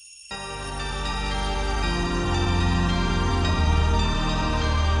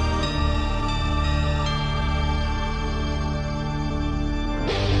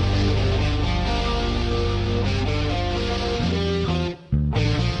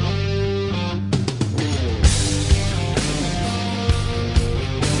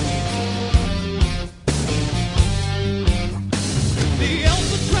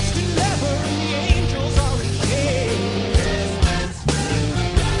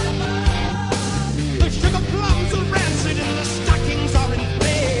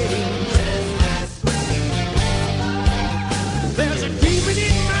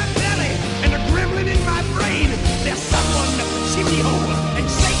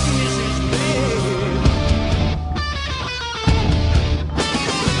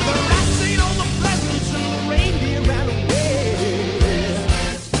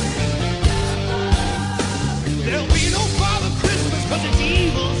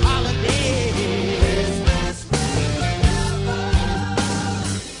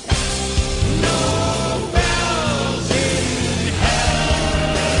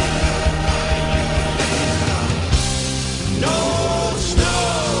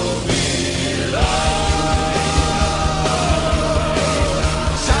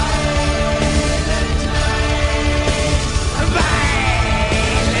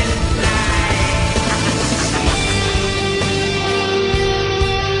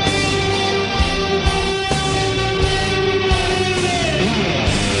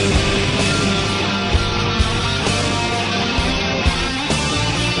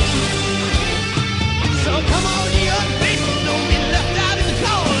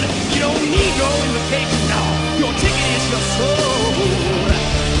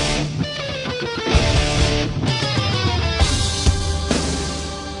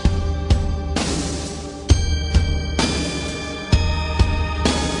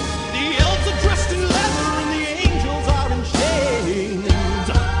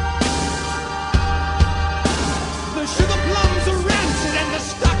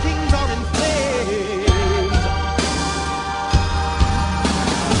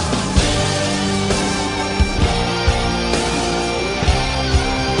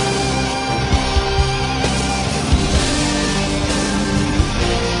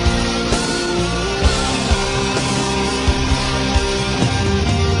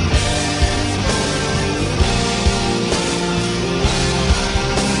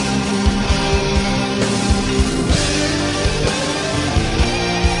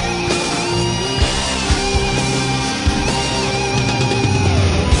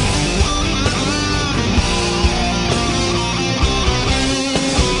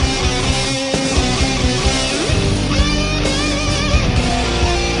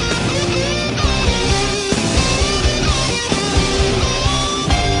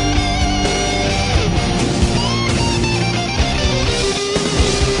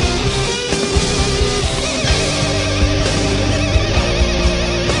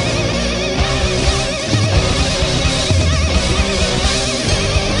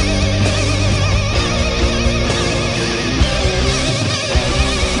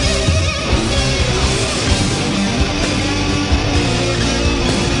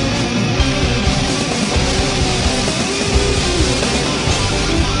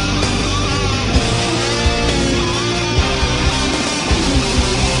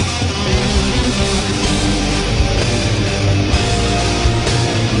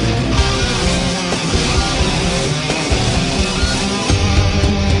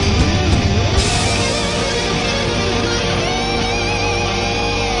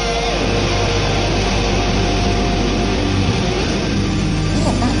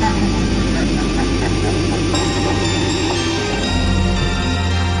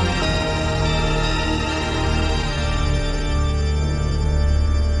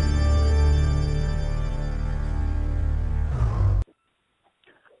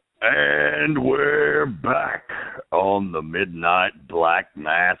 And we're back on the Midnight Black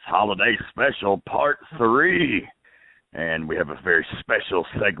Mass Holiday Special Part 3. And we have a very special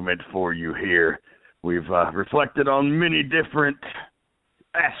segment for you here. We've reflected on many different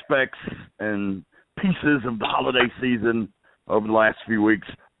aspects and pieces of the holiday season over the last few weeks.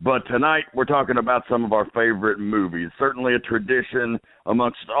 But tonight we're talking about some of our favorite movies. Certainly a tradition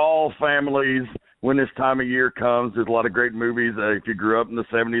amongst all families when this time of year comes. There's a lot of great movies. If you grew up in the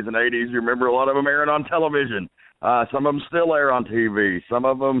 70s and 80s, you remember a lot of them airing on television. Some of them still air on TV. Some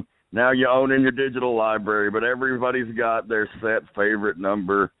of them now you own in your digital library, but everybody's got their set favorite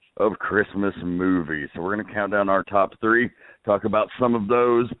number of Christmas movies. So we're going to count down our top 3, talk about some of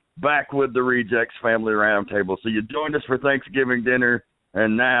those, back with the Rejects Family Roundtable. So you joined us for Thanksgiving dinner,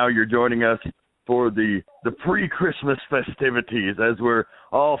 and now you're joining us for the pre-Christmas festivities as we're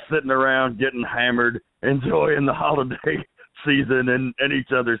all sitting around getting hammered, enjoying the holiday season and each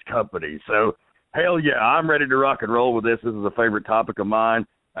other's company. So, hell yeah, I'm ready to rock and roll with this. This is a favorite topic of mine.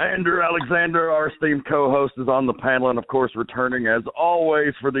 Andrew Alexander, our esteemed co-host, is on the panel, and, of course, returning as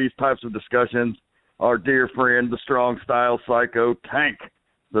always for these types of discussions, our dear friend, the strong style psycho, Tank.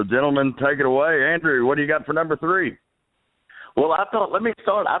 So, gentlemen, take it away. Andrew, what do you got for number 3? Well, let me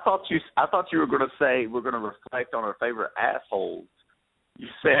start. I thought you were going to say we're going to reflect on our favorite assholes. You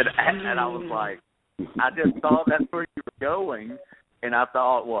said, and I was like, I just thought that's where you were going, and I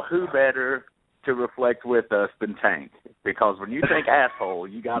thought, well, who better to reflect with us than Tank? Because when you think asshole,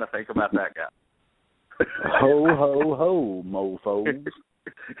 you got to think about that guy. Ho, ho, ho, mofos.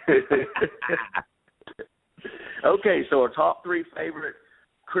 Okay, so our top 3 favorite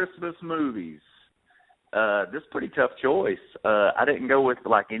Christmas movies. This is a pretty tough choice. I didn't go with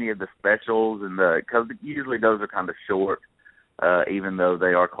like any of the specials because usually those are kind of short, even though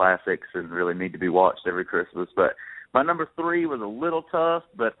they are classics and really need to be watched every Christmas. But my number 3 was a little tough,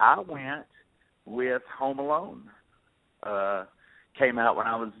 but I went with Home Alone. Came out when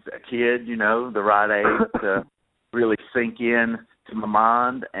I was a kid, the right age to really sink in to my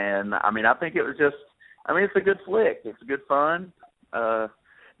mind. And I mean, I think it was it's a good flick. It's good fun.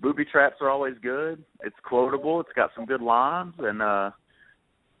 Booby traps are always good. It's quotable. It's got some good lines, and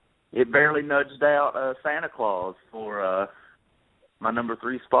it barely nudged out Santa Claus for my number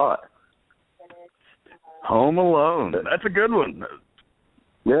 3 spot. Home Alone. That's a good one.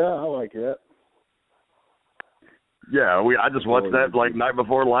 Yeah, I like that. Yeah, I just watched that like night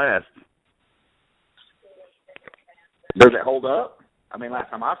before last. Does it hold up? I mean,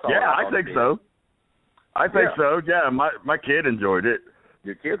 last time I saw it. Yeah, I think so. I think so. Yeah, my kid enjoyed it.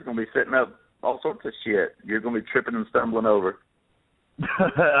 Your kid's going to be setting up all sorts of shit. You're going to be tripping and stumbling over.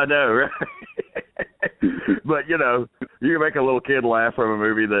 I know, right? But, you can make a little kid laugh from a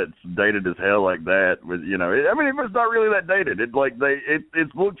movie that's dated as hell like that. With it's not really that dated.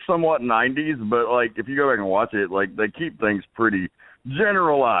 It looks somewhat 90s, but, like, if you go back and watch it, like, they keep things pretty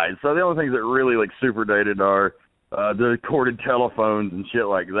generalized. So the only things that really, like, super dated are the corded telephones and shit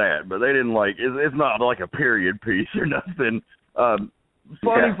like that. But they didn't, like, it's not like a period piece or nothing.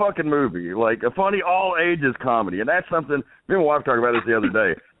 Funny fucking movie, like a funny all ages comedy, and that's something. Me and my wife talked about this the other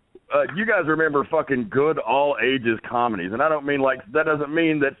day. You guys remember fucking good all ages comedies, and I don't mean like that doesn't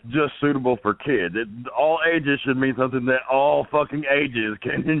mean that's just suitable for kids. All ages should mean something that all fucking ages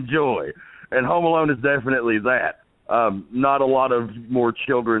can enjoy, and Home Alone is definitely that. Not a lot of more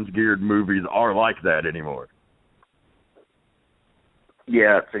children's geared movies are like that anymore.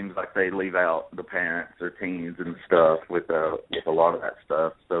 Yeah, it seems like they leave out the parents or teens and stuff with a lot of that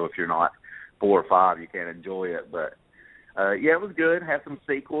stuff. So if you're not 4 or 5, you can't enjoy it. But it was good. Had some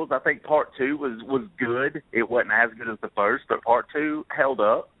sequels. I think Part 2 was good. It wasn't as good as the first, but Part 2 held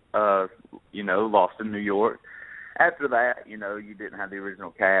up. Lost in New York. After that, you didn't have the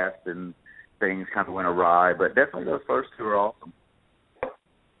original cast and things kind of went awry. But definitely those first 2 are awesome.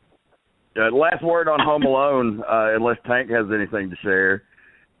 Last word on Home Alone, unless Tank has anything to share.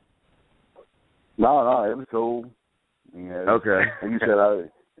 No, it was cool. Okay. Like you said,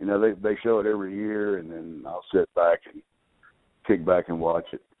 they show it every year, and then I'll sit back and kick back and watch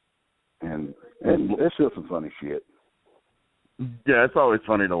it, and it's still some funny shit. Yeah, it's always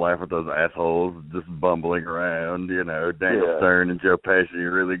funny to laugh at those assholes just bumbling around. Daniel Stern and Joe Pesci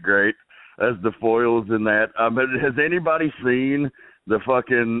are really great as the foils in that. But has anybody seen the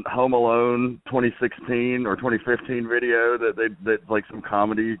fucking Home Alone 2016 or 2015 video that like some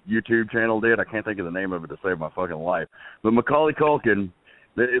comedy YouTube channel did? I can't think of the name of it to save my fucking life. But Macaulay Culkin,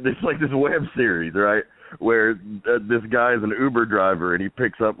 it's like this web series, right, where this guy is an Uber driver and he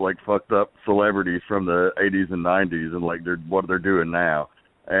picks up like fucked up celebrities from the 80s and 90s and like what they're doing now.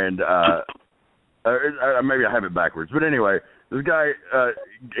 And maybe I have it backwards, but anyway. This guy,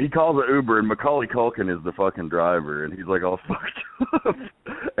 he calls an Uber, and Macaulay Culkin is the fucking driver, and he's, like, all fucked up.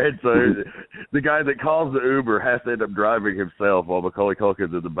 And so the guy that calls the Uber has to end up driving himself while Macaulay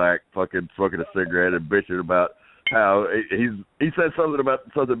Culkin's in the back fucking smoking a cigarette and bitching about how he said something about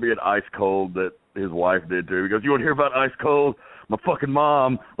something being ice cold that his wife did to him. He goes, "You want to hear about ice cold? My fucking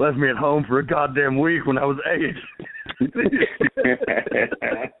mom left me at home for a goddamn week when I was 8.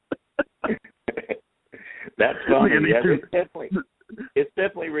 funny. Yeah, it's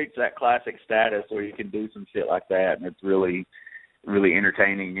definitely reached that classic status where you can do some shit like that, and it's really, really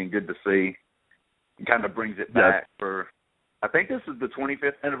entertaining and good to see. It kind of brings it back for. I think this is the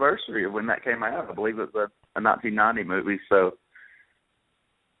 25th anniversary of when that came out. I believe it was a 1990 movie. So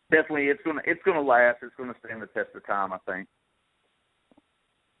definitely, it's gonna last. It's gonna stand the test of time, I think.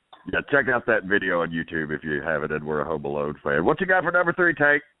 Yeah, check out that video on YouTube if you haven't, and we're a Home Alone fan. What you got for number 3,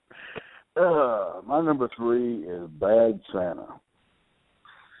 Tank? My number 3 is Bad Santa.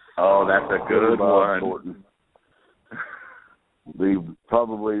 Oh, that's a good one.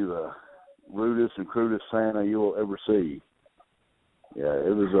 Probably the rudest and crudest Santa you will ever see. Yeah,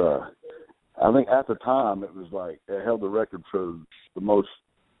 it was. I think at the time it was like it held the record for the most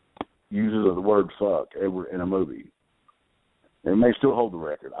uses of the word "fuck" ever in a movie. It may still hold the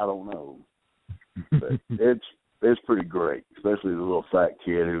record. I don't know, but it's pretty great, especially the little fat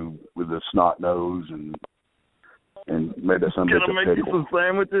kid who with the snot nose and made that son of a Gonna make you some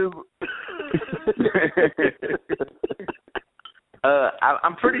sandwiches.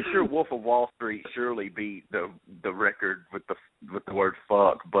 I'm pretty sure Wolf of Wall Street surely beat the record with the word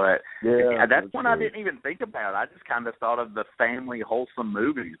fuck, but that's one I didn't even think about. I just kind of thought of the family wholesome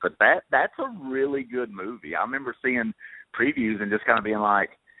movies, but that's a really good movie. I remember seeing previews and just kind of being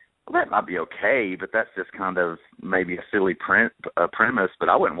like, well, that might be okay, but that's just kind of maybe a silly premise. But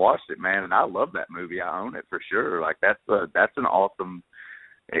I went and watched it, man, and I love that movie. I own it for sure. Like that's an awesome.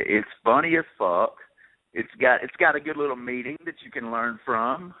 It's funny as fuck. It's got a good little meaning that you can learn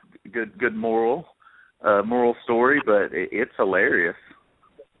from. Good moral story, but it's hilarious.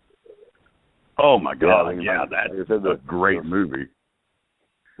 Oh my God! That's a great movie.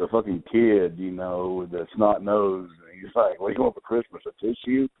 The fucking kid, with the snot nose, and he's like, "What do you want for Christmas? A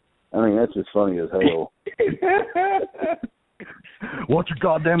tissue?" I mean, that's just funny as hell. What's your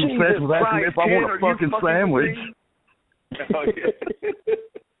goddamn obsessed with asking me if I want a fucking sandwich? Oh, yeah.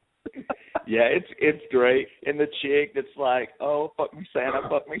 Yeah, it's great. And the chick that's like, "Oh, fuck me, Santa,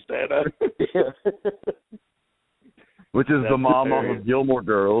 fuck me, Santa." Which is the mom off of Gilmore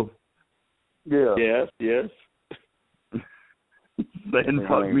Girls. Yeah. Yes. Saying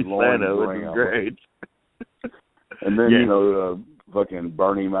fuck me, Santa, which is great. And then, fucking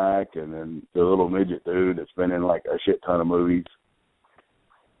Bernie Mac, and then the little midget dude that's been in like a shit ton of movies.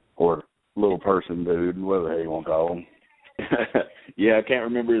 Or little person dude, whatever the hell you want to call him. Yeah, I can't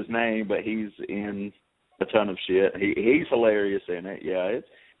remember his name, but he's in a ton of shit. He's hilarious in it. Yeah,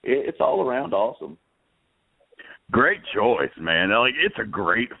 it's all around awesome. Great choice, man. Like, it's a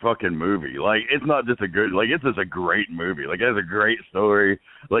great fucking movie. Like, it's not just a good, like, it's just a great movie. Like, it has a great story.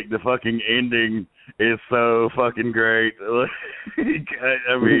 Like, the fucking ending is so fucking great.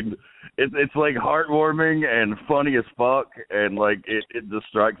 I mean, it's like heartwarming and funny as fuck, and like it just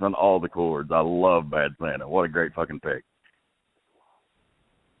strikes on all the chords. I love Bad Santa. What a great fucking pick.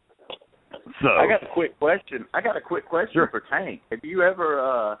 So I got a quick question. Sure. For Tank. Have you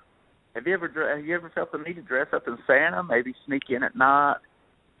ever felt the need to dress up as Santa? Maybe sneak in at night.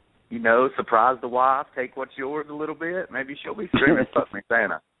 Surprise the wife, take what's yours a little bit. Maybe she'll be screaming, "Fuck me,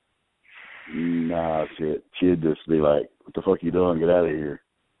 Santa." Nah, shit. She'd just be like, "What the fuck you doing? Get out of here."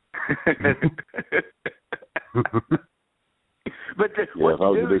 But if I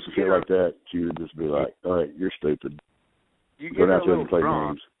was to do some shit like that, she would just be like, "All right, you're stupid. You Go down to and play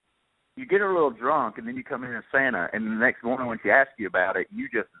games." You get her a little drunk, and then you come in as Santa, and the next morning when she asks you about it, you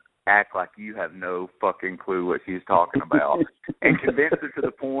just act like you have no fucking clue what she's talking about, and convince her to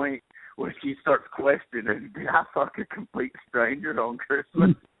the point where she starts questioning, "Did I fuck a complete stranger on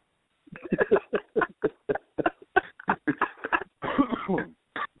Christmas?"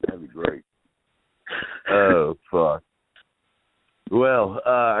 That'd be great. Oh, fuck. Well,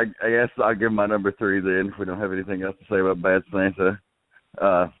 I guess I'll give my number 3 then, if we don't have anything else to say about Bad Santa.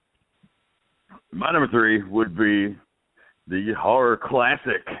 My number 3 would be the horror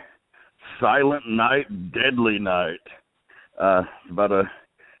classic, Silent Night, Deadly Night. It's about a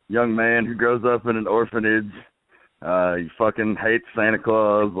young man who grows up in an orphanage. He fucking hates Santa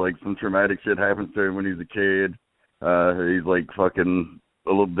Claus. Like, some traumatic shit happens to him when he's a kid. He's like fucking a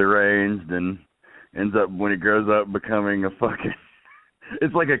little deranged, and ends up, when he grows up, becoming a fucking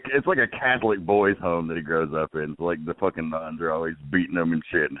it's like a Catholic boys' home that he grows up in. So, like, the fucking nuns are always beating him and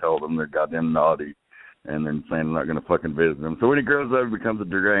shit and telling him they're goddamn naughty, and then saying they're not gonna fucking visit him. So when he grows up, he becomes a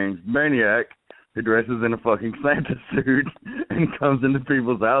deranged maniac who dresses in a fucking Santa suit and comes into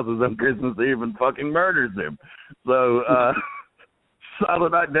people's houses on Christmas Eve and fucking murders them. So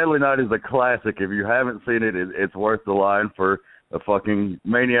Silent Night, Deadly Night is a classic. If you haven't seen it, it's worth the line for a fucking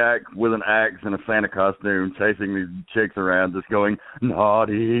maniac with an axe and a Santa costume chasing these chicks around, just going,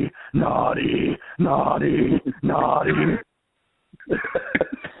 naughty, naughty, naughty, naughty. Is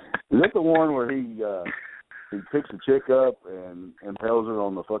that the one where he picks the chick up and impales her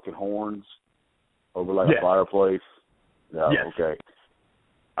on the fucking horns over like a fireplace? Yeah, yes. Okay.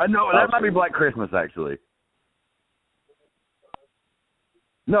 No, that might be Black Christmas, actually.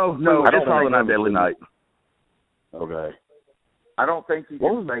 No, it's Silent Night, Deadly Night. Okay. I don't think you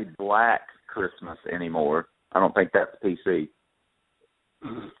can say Black Christmas anymore. I don't think that's PC.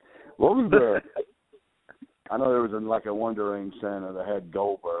 What was the... I know there was like a Wonder Ring Santa that had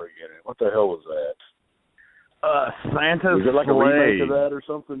Goldberg in it. What the hell was that? Santa's Was it like a Sleigh. remake of that or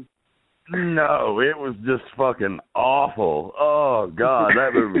something? No, it was just fucking awful. Oh, God,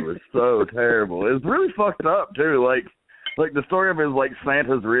 that movie was so terrible. It was really fucked up, too. Like the story of it is, like,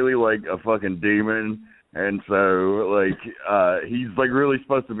 Santa's really, like, a fucking demon, and so, like, he's, like, really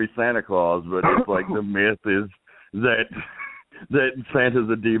supposed to be Santa Claus, but it's, like, the myth is that Santa's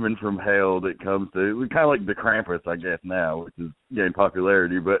a demon from hell that comes to, kind of like the Krampus, I guess, now, which is gaining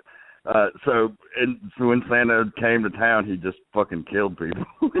popularity, but so when Santa came to town, he just fucking killed people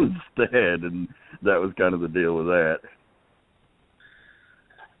instead, and that was kind of the deal with that.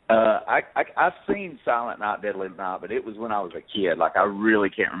 I've seen Silent Night, Deadly Night, but it was when I was a kid. Like, I really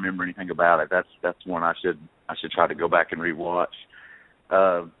can't remember anything about it. That's one I should try to go back and rewatch.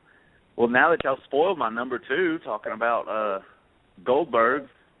 Well, now that y'all spoiled my number 2, talking about Goldberg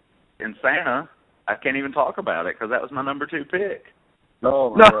and Santa, I can't even talk about it because that was my number 2 pick.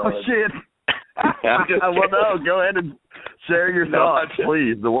 No, shit. Well, no, go ahead and share your thoughts,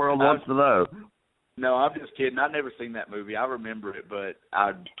 please. The world wants to know. No, I'm just kidding. I've never seen that movie. I remember it, but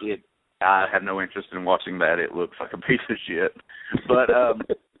I have no interest in watching that. It looks like a piece of shit. But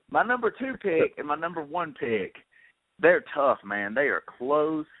my number 2 pick and my number 1 pick, they're tough, man. They are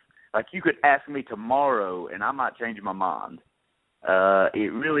close. Like, you could ask me tomorrow, and I might change my mind.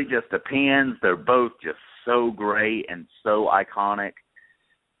 It really just depends. They're both just so great and so iconic.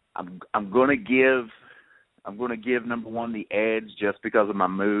 I'm gonna give number 1 the edge just because of my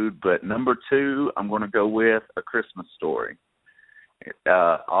mood, but number 2 I'm gonna go with A Christmas Story.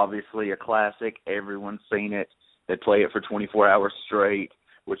 Obviously a classic. Everyone's seen it. They play it for 24 hours straight,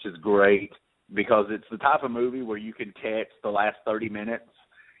 which is great because it's the type of movie where you can catch the last 30 minutes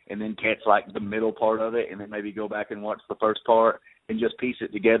and then catch like the middle part of it and then maybe go back and watch the first part and just piece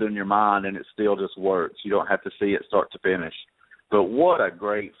it together in your mind, and it still just works. You don't have to see it start to finish. But what a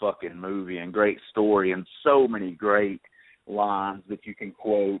great fucking movie and great story and so many great lines that you can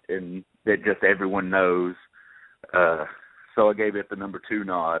quote and that just everyone knows. So I gave it the number 2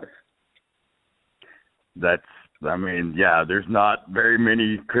 nod. There's not very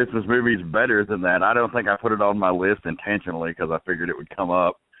many Christmas movies better than that. I don't think I put it on my list intentionally because I figured it would come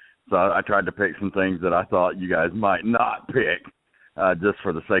up. So I tried to pick some things that I thought you guys might not pick just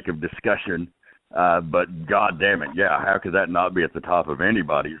for the sake of discussion. But God damn it, yeah, how could that not be at the top of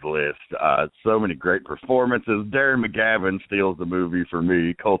anybody's list? So many great performances. Darren McGavin steals the movie for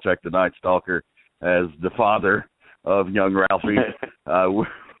me. Kolchak the Night Stalker as the father of young Ralphie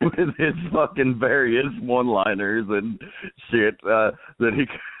with his fucking various one-liners and shit that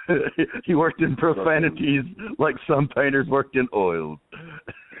he worked in profanities like some painters worked in oils.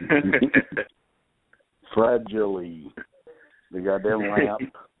 Fragile-y. The goddamn lamp.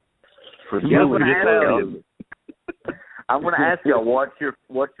 I'm going to ask y'all, what's your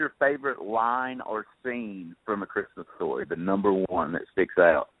favorite line or scene from A Christmas Story? The number 1 that sticks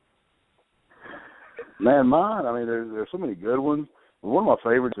out. Man, mine. I mean, there's so many good ones. One of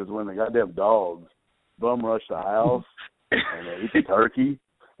my favorites is when the goddamn dogs bum rush the house and they eat the turkey,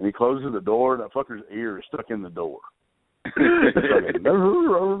 and he closes the door, and that fucker's ear is stuck in the door. He's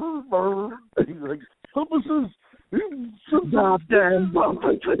like, "Puppuses, some goddamn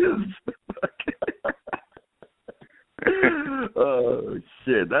puppuses." Oh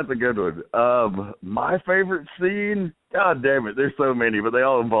shit, that's a good one. My favorite scene, God damn it, there's so many, but they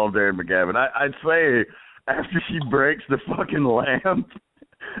all involve Darren McGavin. I'd say after she breaks the fucking lamp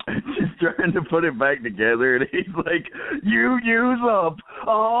and she's trying to put it back together, and he's like, "You use up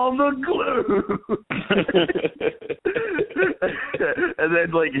all the glue." And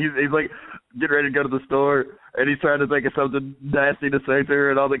then like he's like getting ready to go to the store, and he's trying to think of something nasty to say to her,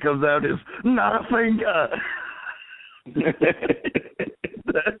 and all that comes out is "not a finger."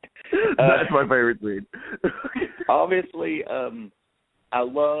 That's my favorite scene. Obviously,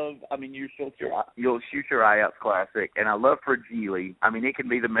 You'll Shoot Your Eye Out's classic, and I love Fragile. I mean, it can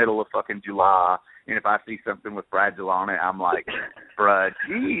be the middle of fucking July, and if I see something with Fragile on it, I'm like,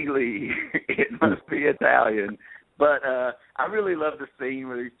 Fragile, it must be Italian. But I really love the scene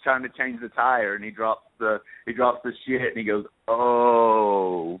where he's trying to change the tire and he drops the shit and he goes,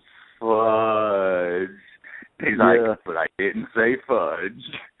 "Oh, fudge." And he's like, "But I didn't say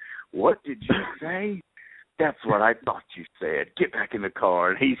fudge." "What did you say?" "That's what I thought you said. Get back in the car."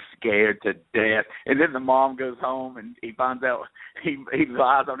 And he's scared to death. And then the mom goes home and he finds out he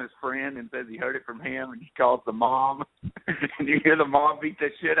lies on his friend and says he heard it from him, and he calls the mom. And you hear the mom beat the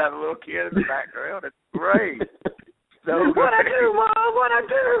shit out of the little kid in the background. It's great. So what I do, Mom? What I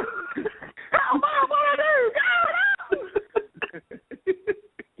do? Oh, Mom, what I do?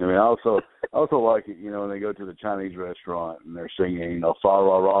 I mean, I also like it, when they go to the Chinese restaurant and they're singing, fa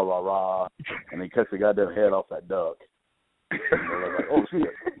ra ra ra ra, and they cut the goddamn head off that duck. And they're like, oh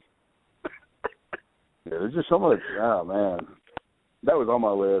shit. Yeah, there's just so much. Oh man, that was on my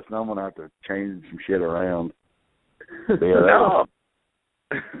list. Now I'm gonna have to change some shit around. But yeah, no.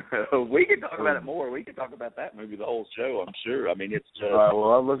 We can talk about it more. We can talk about that movie the whole show, I'm sure. I mean, it's just... All right,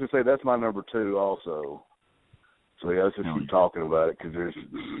 well, let's just say that's my number 2 also. So, yeah, let's just keep talking about it because there's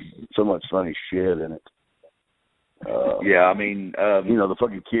so much funny shit in it. Yeah, I mean... the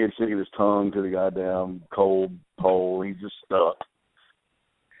fucking kid sticking his tongue to the goddamn cold pole. He's just stuck.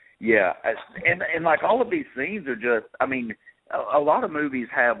 Yeah, and like all of these scenes are just... I mean... A lot of movies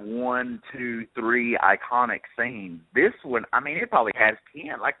have 1, 2, 3 iconic scenes. This one, I mean, it probably has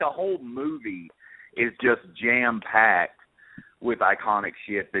 10. Like, the whole movie is just jam-packed with iconic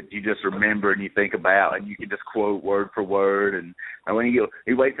shit that you just remember and you think about and you can just quote word for word. And when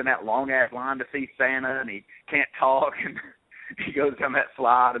he waits in that long-ass line to see Santa and he can't talk and he goes down that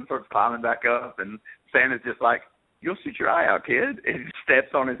slide and starts climbing back up and Santa's just like, "You'll shoot your eye out, kid." And he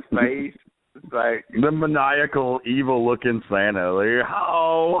steps on his face. It's like the maniacal, evil-looking Santa. Like,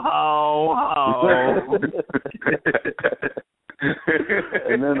 ho, ho, ho.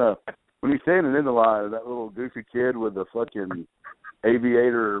 And then when he's standing in the line, that little goofy kid with the fucking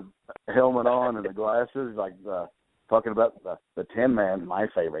aviator helmet on and the glasses, like talking about the Tin Man, my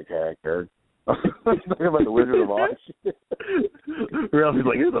favorite character. Talking about the Wizard of Oz. Ralphie's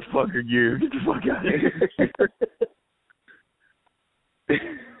like, "Who the fuck are you? Get the fuck out of here."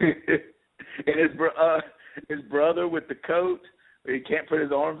 And his brother with the coat, he can't put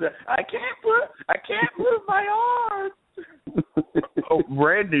his arms out. I can't move my arms. Oh,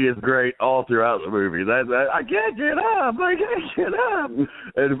 Randy is great all throughout the movie. I can't get up.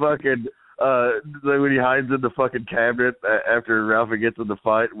 And fucking when he hides in the fucking cabinet after Ralphie gets in the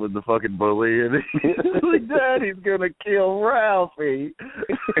fight with the fucking bully, and he's like, "Daddy's gonna kill Ralphie."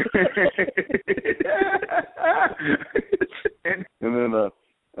 And then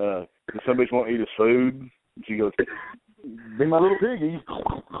somebody's wanting to eat his food, and she goes, "Be my little piggy."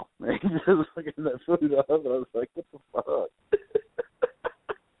 And he just looking that food up, and I was like, "What the fuck?"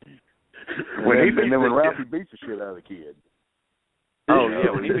 When Ralphie beats the shit out of the kid. Oh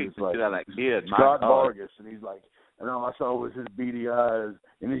yeah, when he beats the shit out of that kid, Scott Vargas, and he's like, and all I saw was his beady eyes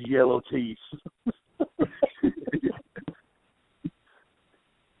and his yellow teeth.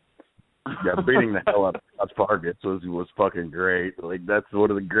 Yeah, beating the hell out of Vargas was fucking great. Like, that's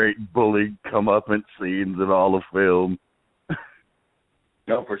one of the great bully comeuppance scenes in all of film.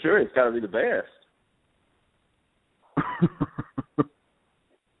 No, for sure, it's got to be the best.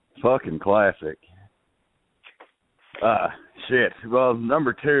 Fucking classic. Shit. Well,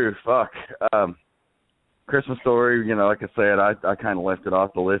 number 2, fuck. Christmas Story, like I said, I kind of left it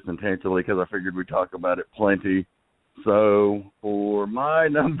off the list intentionally because I figured we'd talk about it plenty. So for my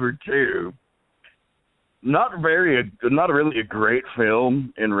number 2, not really a great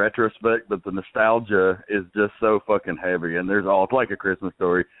film in retrospect, but the nostalgia is just so fucking heavy, and it's like A Christmas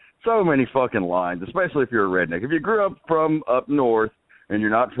Story. So many fucking lines, especially if you're a redneck. If you grew up from up north and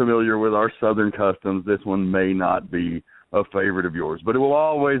you're not familiar with our southern customs, this one may not be a favorite of yours, but it will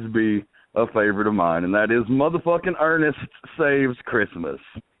always be a favorite of mine, and that is motherfucking Ernest Saves Christmas.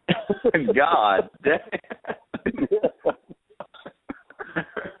 God damn.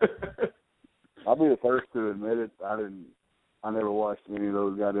 I'll be the first to admit it. I never watched any of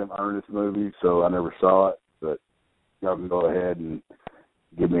those goddamn Ernest movies, so I never saw it. But y'all can go ahead and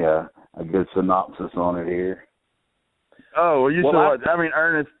give me a good synopsis on it here. Oh,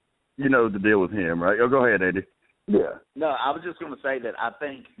 Ernest, you know the deal with him, right? Oh, go ahead, Andy. Yeah. No, I was just going to say that I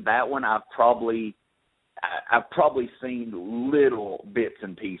think that one I've probably seen little bits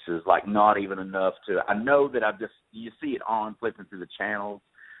and pieces, like not even enough to. I know that you see it on flipping through the channels,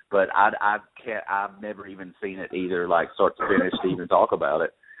 but I've never even seen it either, like start to finish to even talk about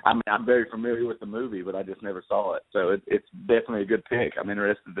it. I mean, I'm very familiar with the movie, but I just never saw it. So it's definitely a good pick. I'm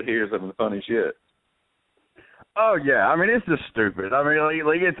interested to hear some of the funny shit. Oh, yeah. I mean, it's just stupid. I mean,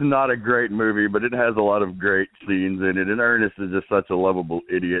 like it's not a great movie, but it has a lot of great scenes in it, and Ernest is just such a lovable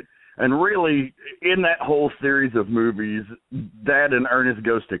idiot. And really, in that whole series of movies, that and Ernest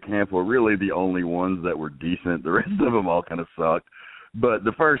Goes to Camp were really the only ones that were decent. The rest of them all kind of sucked. But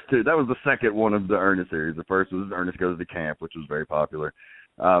the first two, that was the second one of the Ernest series. The first was Ernest Goes to Camp, which was very popular.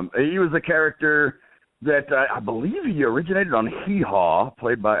 He was a character that I believe he originated on Hee Haw,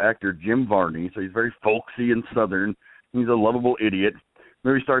 played by actor Jim Varney. So he's very folksy and southern. He's a lovable idiot. The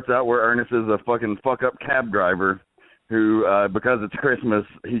movie starts out where Ernest is a fucking fuck-up cab driver who, because it's Christmas,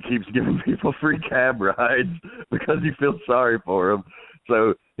 he keeps giving people free cab rides because he feels sorry for them.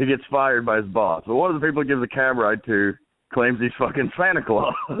 So he gets fired by his boss. So one of the people he gives a cab ride to claims he's fucking Santa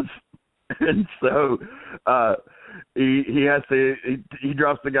Claus. And so he has to, he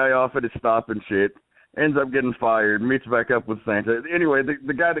drops the guy off at his stop and shit, ends up getting fired, meets back up with Santa. Anyway,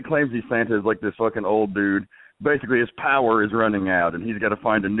 the guy that claims he's Santa is like this fucking old dude. Basically, his power is running out, and he's got to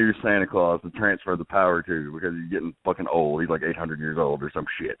find a new Santa Claus to transfer the power to because he's getting fucking old. He's like 800 years old or some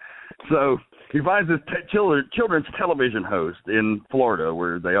shit. So he finds this children's television host in Florida,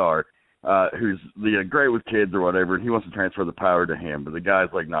 where they are, who's great with kids or whatever, and he wants to transfer the power to him, but the guy's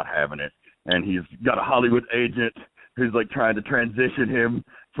like not having it. And he's got a Hollywood agent who's like trying to transition him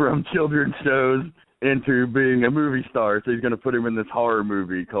from children's shows into being a movie star. So he's going to put him in this horror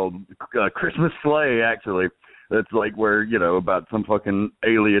movie called Christmas Sleigh, actually. That's like where, about some fucking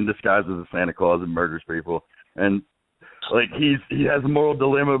alien disguised as a Santa Claus and murders people. And like he has a moral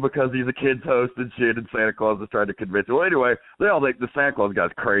dilemma because he's a kid's host and shit, and Santa Claus is trying to convince him. Well, anyway, they all think the Santa Claus guy's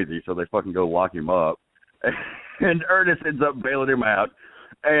crazy, so they fucking go lock him up. And Ernest ends up bailing him out.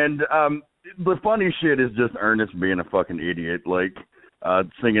 And the funny shit is just Ernest being a fucking idiot, like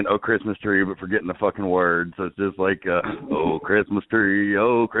singing "Oh Christmas Tree" but forgetting the fucking words. So it's just like, "Oh Christmas tree,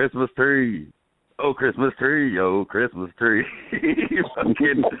 oh Christmas tree, oh Christmas tree, oh Christmas tree."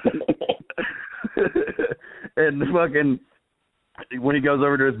 Fucking and fucking when he goes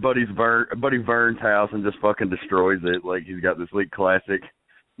over to his buddy Vern's house and just fucking destroys it, like he's got this like classic,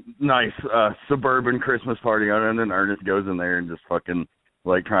 nice suburban Christmas party on it, and then Ernest goes in there and just fucking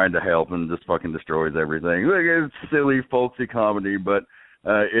like trying to help and just fucking destroys everything. Like, it's silly, folksy comedy, but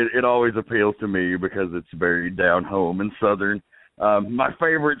it always appeals to me because it's very down home and southern. My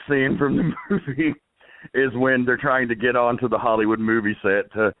favorite scene from the movie is when they're trying to get onto the Hollywood movie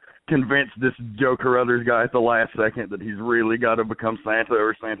set to convince this Joe Carruthers guy at the last second that he's really got to become Santa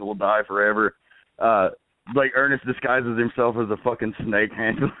or Santa will die forever. Like Ernest disguises himself as a fucking snake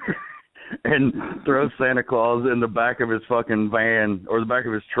handler and throws Santa Claus in the back of his fucking van or the back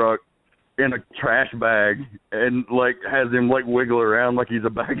of his truck in a trash bag and like has him like wiggle around like he's a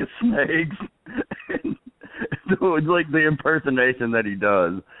bag of snakes. So it's like the impersonation that he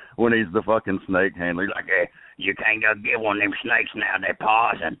does when he's the fucking snake handler. He's like, "Hey, you can't go get one of them snakes now. They're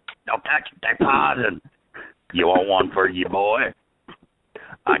pausing. Don't touch it. They're pausing. You want one for your boy?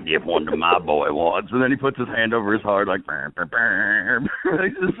 I give one to my boy once." And then he puts his hand over his heart like, "Burr, burr, burr."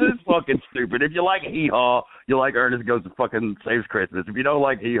 It's fucking stupid. If you like Hee Haw, you like Ernest Goes to fucking Saves Christmas. If you don't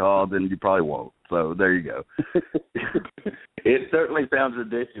like Hee Haw, then you probably won't. So there you go. It certainly sounds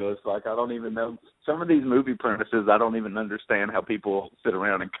ridiculous. Like, I don't even know. Some of these movie premises, I don't even understand how people sit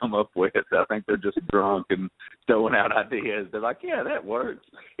around and come up with. I think they're just drunk and throwing out ideas. They're like, yeah, that works.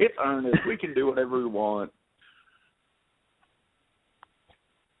 It's Ernest. We can do whatever we want.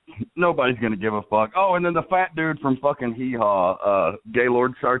 Nobody's going to give a fuck. Oh, and then the fat dude from fucking Hee Haw,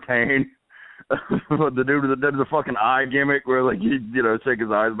 Gaylord Sartain, the dude that does the fucking eye gimmick where, like, he, shake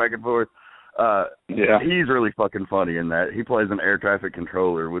his eyes back and forth. Yeah, he's really fucking funny in that. He plays an air traffic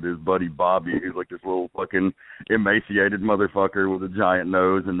controller with his buddy Bobby, who's like this little fucking emaciated motherfucker with a giant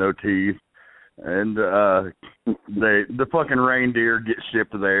nose and no teeth. And the fucking reindeer get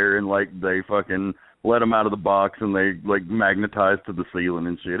shipped there, and like they fucking let them out of the box, and they like magnetize to the ceiling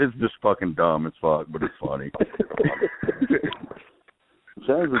and shit. It's just fucking dumb as fuck, but it's funny.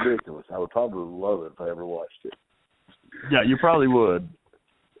 Sounds ridiculous. I would probably love it if I ever watched it. Yeah, you probably would.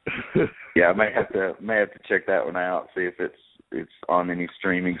 Yeah, I may have to check that one out, see if it's on any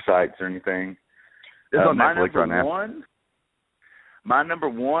streaming sites or anything. It's on Netflix right now. My number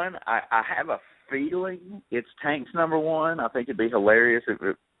one, I have a feeling it's Tank's number one. I think it'd be hilarious if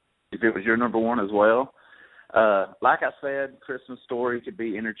it was your number one as well. Like I said, Christmas Story could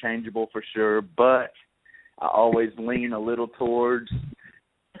be interchangeable for sure, but I always lean a little towards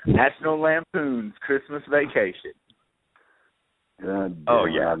National Lampoon's Christmas Vacation. Oh,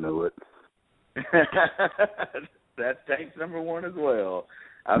 yeah, I know it. That's Tank's number one as well.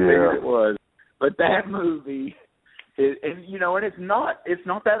 I figured it was. But that movie, And you know, and it's not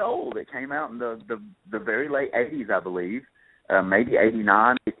that old. It came out in the very late 80s, I believe, maybe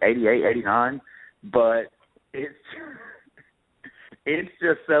 89, 88, 89. But it's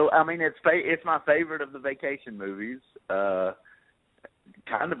just so. I mean, it's my favorite of the vacation movies.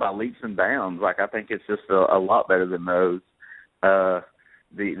 Kind of by leaps and bounds. Like, I think it's just a lot better than those,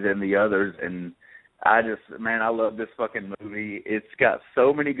 than the others. And I love this fucking movie. It's got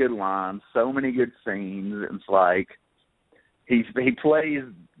so many good lines, so many good scenes. It's like he plays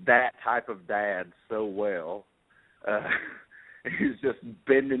that type of dad so well. He's just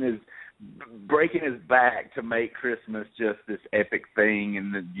breaking his back to make Christmas just this epic thing,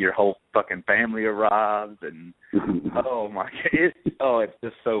 and then your whole fucking family arrives, and oh my god, it's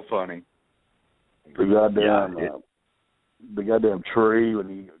just so funny. The goddamn tree when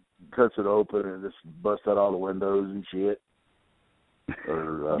he cuts it open and just busts out all the windows and shit.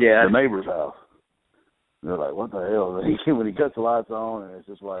 Or the neighbor's house. And they're like, what the hell? When he cuts the lights on, and it's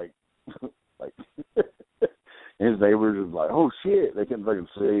just like his neighbors is like, oh shit, they couldn't fucking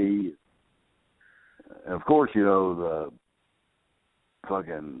see. And of course, you know, the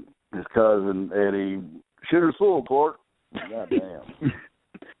fucking his cousin Eddie, shooter's full, Court. Goddamn.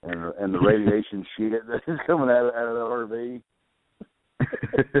 and the radiation shit that's coming out of the RV.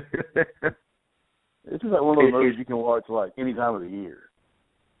 It's just like one of those movies you can watch like any time of the year.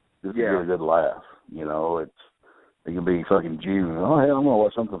 Just to get a good laugh. You know, it can be fucking June. Oh hell, I'm gonna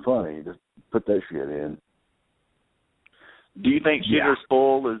watch something funny. Just put that shit in. Do you think Shooter's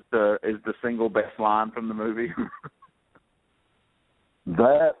Full is the single best line from the movie?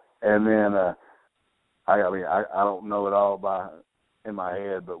 That, and then I don't know it all in my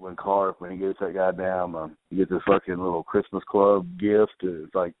head, but when Clark, when he gets that goddamn, he gets this fucking little Christmas club gift.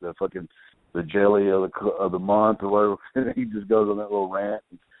 It's like the fucking the jelly of the month or whatever. And he just goes on that little rant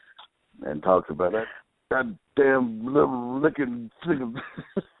and talks about that goddamn little licking.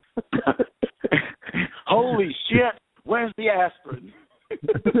 Holy shit! Where's the aspirin?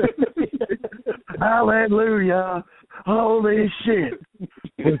 Hallelujah! Holy shit!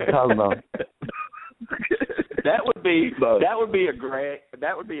 That would be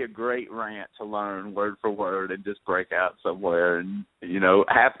a great rant to learn word for word and just break out somewhere. And you know,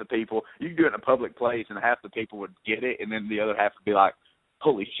 half the people, you can do it in a public place, and half the people would get it, and then the other half would be like,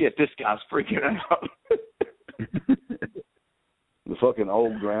 "Holy shit, this guy's freaking out." The fucking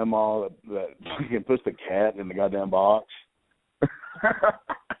old grandma that fucking puts the cat in the goddamn box,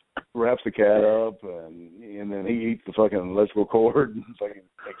 wraps the cat up, and then he eats the fucking electrical cord and fucking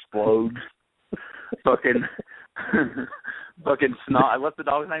explodes. fucking Snot. What's the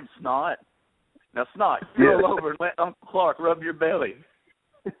dog's name? Snot. Now, Snot, roll over and let Uncle Clark rub your belly.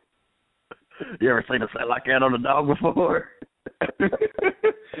 You ever seen a set like that on a dog before?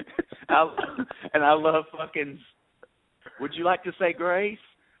 I love fucking. Would you like to say Grace?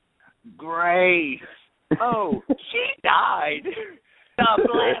 Grace. Oh, she died. The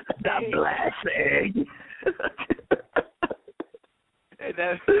blessing.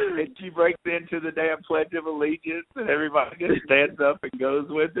 And she breaks into the damn Pledge of Allegiance, and everybody just stands up and goes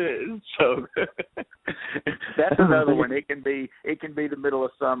with it. So that's another one. It can be the middle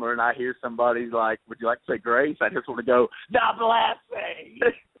of summer, and I hear somebody's like, "Would you like to say grace?" I just want to go, "The blessing."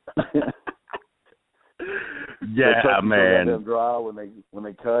 Yeah, man. Them dry when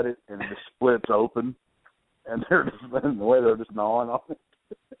they cut it and it just splits open, and they're just, in the way they're just gnawing on it.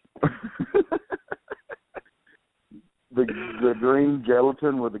 The green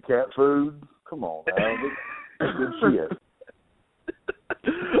gelatin with the cat food. Come on, man. That's good shit.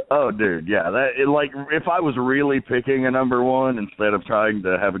 Oh, dude, yeah. Like, if I was really picking a number one instead of trying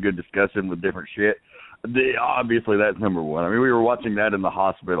to have a good discussion with different shit, obviously that's number one. I mean, we were watching that in the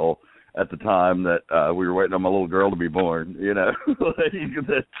hospital at the time that we were waiting on my little girl to be born, you know. It's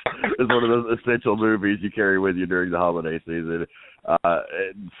one of those essential movies you carry with you during the holiday season.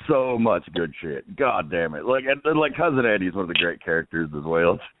 So much good shit. God damn it. Like Cousin Eddie's one of the great characters as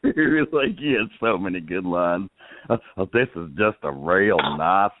well. Like, he has so many good lines. This is just a real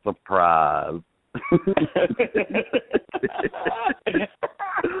nice surprise.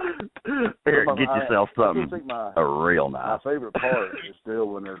 Here, get yourself something real nice. My favorite part is still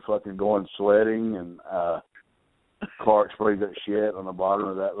when they're fucking going sledding and Clark sprays that shit on the bottom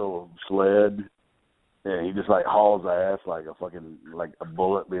of that little sled, and he just like hauls ass like a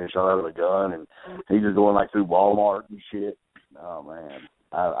bullet being shot out of a gun, and he's just going like through Walmart and shit. Oh man,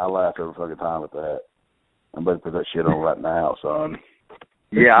 I laugh every fucking time at that. I'm about to put that shit on right now, son.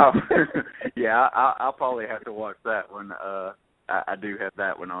 Yeah, I'll probably have to watch that one. I do have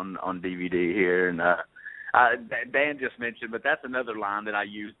that one on DVD here, and Dan just mentioned, but that's another line that I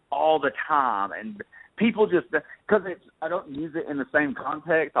use all the time, and people just, because I don't use it in the same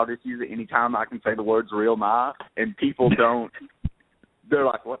context. I'll just use it anytime I can say the words real nice, and people don't. They're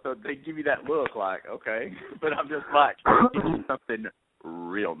like, what the? They give you that look, like, okay, but I'm just like, something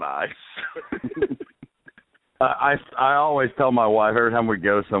real nice. I always tell my wife every time we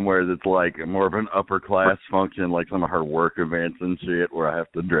go somewhere that's like more of an upper class function, like some of her work events and shit, where I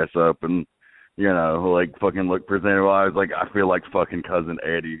have to dress up and, you know, like fucking look presentable. I was like, I feel like fucking cousin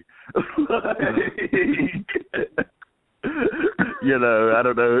Eddie. You know, I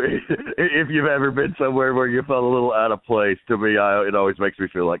don't know if you've ever been somewhere where you felt a little out of place. To me, it always makes me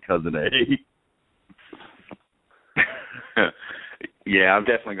feel like cousin Eddie. Yeah, I'm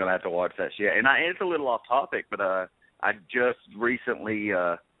definitely gonna have to watch that shit. And it's a little off topic, but I just recently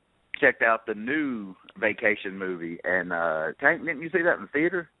checked out the new Vacation movie. And Tank, didn't you see that in the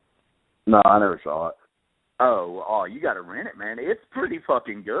theater? No, I never saw it. Oh, you got to rent it, man. It's pretty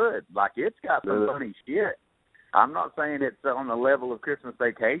fucking good. Like, it's got some funny shit. I'm not saying it's on the level of Christmas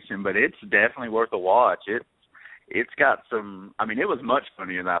Vacation, but it's definitely worth a watch. It's got some. I mean, it was much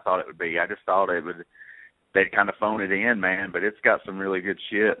funnier than I thought it would be. I just thought they'd kind of phone it in, man. But it's got some really good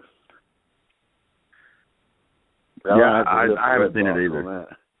shit. Yeah, I haven't seen it either.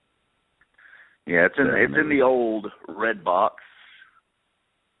 Yeah, it's in the old red box.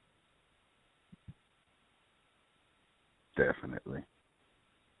 Definitely.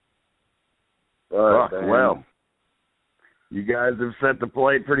 Well, you guys have set the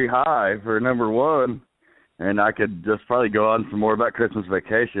plate pretty high for number one, and I could just probably go on some more about Christmas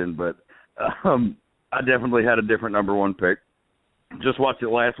Vacation, but I definitely had a different number one pick. Just watched it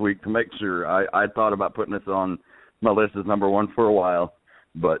last week to make sure. I thought about putting this on my list as number one for a while,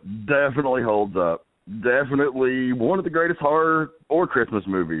 but definitely holds up. Definitely one of the greatest horror or Christmas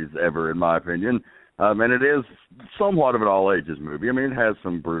movies ever, in my opinion. And it is somewhat of an all-ages movie. I mean, it has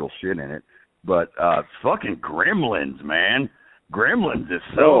some brutal shit in it. But fucking Gremlins, man. Gremlins is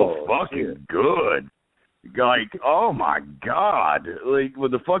so fucking good. Like, oh, my God. Like,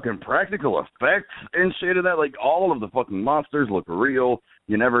 with the fucking practical effects and shit of that, like, all of the fucking monsters look real.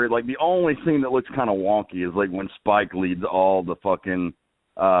 You never, like, the only scene that looks kind of wonky is, like, when Spike leads all the fucking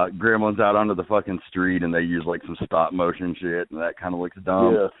Gremlins out onto the fucking street and they use, like, some stop-motion shit, and that kind of looks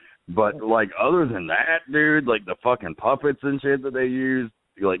dumb. Yeah. But, like, other than that, dude, like, the fucking puppets and shit that they use,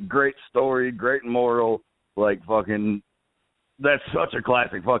 like, great story, great moral, like, fucking, that's such a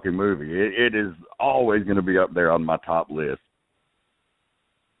classic fucking movie. It is always going to be up there on my top list.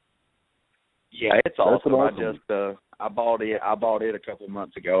 Yeah, it's awesome. I bought it a couple of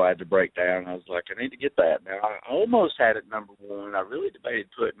months ago. I had to break down. I was like, I need to get that. Now, I almost had it number one. I really debated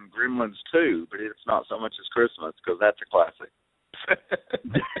putting Gremlins 2, but it's not so much as Christmas because that's a classic.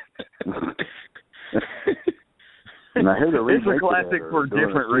 It's a classic for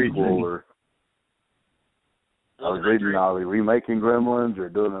different reasons. I was reading, are they remaking Gremlins or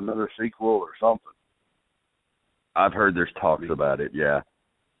doing another sequel or something? I've heard there's talks about it, yeah.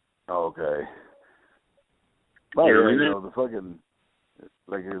 Okay. Well, yeah, you know, the fucking,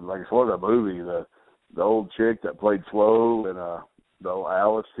 like as far as that movie, the old chick that played Flo in the old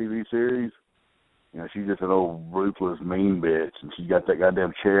Alice TV series, you know, she's just an old ruthless mean bitch, and she got that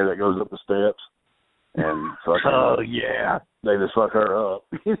goddamn chair that goes up the steps. And so yeah, they just fuck her up,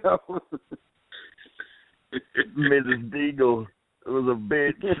 you know. Mrs. Deagle was a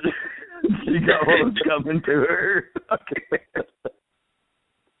bitch. She got what was coming to her.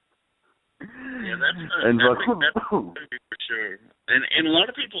 Yeah, that's a movie for sure. And a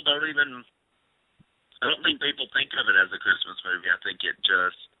lot of people don't even. I don't think people think of it as a Christmas movie. I think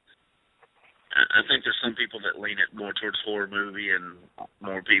I think there's some people that lean it more towards horror movie, and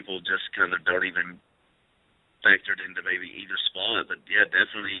more people just kind of don't even factor it into maybe either spot. But yeah,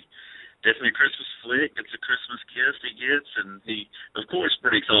 definitely a Christmas flick. It's a Christmas gift he gets, and he, of course,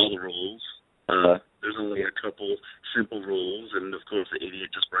 breaks all the rules. There's only a couple simple rules, and of course the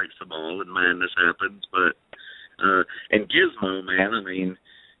idiot just breaks them all, and madness happens. But and Gizmo, man, I mean,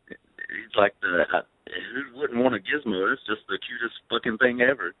 he's like who wouldn't want a Gizmo? It's just the cutest fucking thing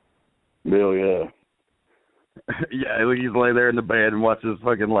ever. Hell yeah. Yeah, he's laying there in the bed and watches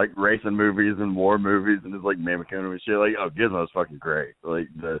fucking, like, racing movies and war movies and is, like, mimicking them and shit. Like, oh, Gizmo's fucking great. Like,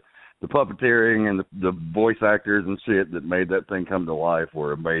 the puppeteering and the voice actors and shit that made that thing come to life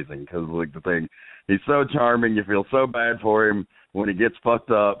were amazing. Because, like, the thing, he's so charming. You feel so bad for him when he gets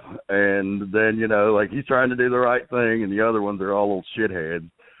fucked up. And then, you know, like, he's trying to do the right thing, and the other ones are all little shitheads.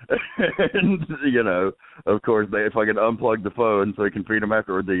 And, you know, of course, they fucking unplug the phone so they can feed him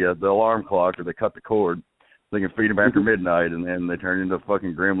after the alarm clock, or they cut the cord. They can feed them after midnight, and then they turn into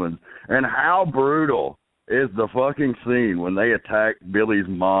fucking gremlins. And how brutal is the fucking scene when they attack Billy's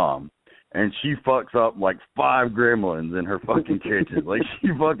mom? and she fucks up like 5 gremlins in her fucking kitchen. Like, she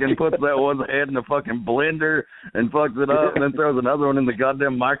fucking puts that one's head in the fucking blender and fucks it up, and then throws another one in the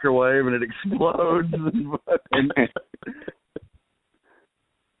goddamn microwave, and it explodes. And fucking...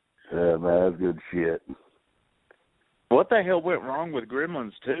 Yeah, man, that's good shit. What the hell went wrong with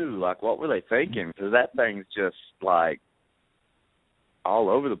Gremlins 2? Like, what were they thinking? Because that thing's just, like, all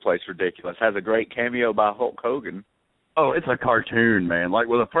over the place ridiculous. Has a great cameo by Hulk Hogan. Oh, it's a cartoon, man. Like,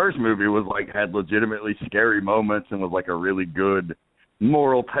 well, the first movie was, like, had legitimately scary moments and was, like, a really good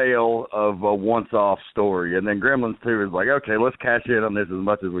moral tale of a once-off story. And then Gremlins 2 is like, okay, let's cash in on this as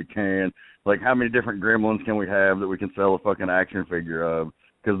much as we can. Like, how many different Gremlins can we have that we can sell a fucking action figure of?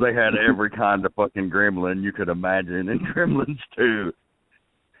 Because they had every kind of fucking gremlin you could imagine in Gremlins 2.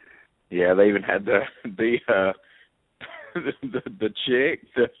 Yeah, they even had the chick.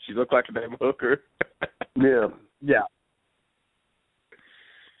 She looked like a damn hooker. Yeah.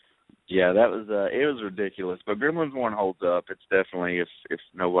 Yeah, that was it was ridiculous. But Gremlins 1 holds up. It's definitely if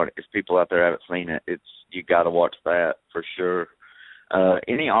people out there haven't seen it, you got to watch that for sure.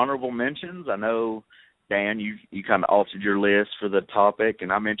 Any honorable mentions? I know, Dan, you kind of altered your list for the topic,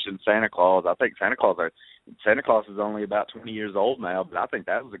 and I mentioned Santa Claus. I think Santa Claus is only about 20 years old now, but I think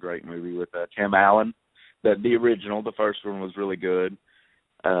that was a great movie with Tim Allen. The original, the first one was really good.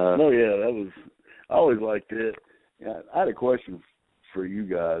 I always liked it. Yeah, I had a question for you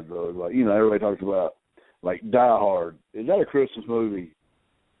guys though. Like, you know, everybody talks about like Die Hard. Is that a Christmas movie?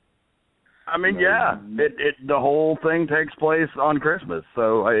 I mean, yeah. The whole thing takes place on Christmas,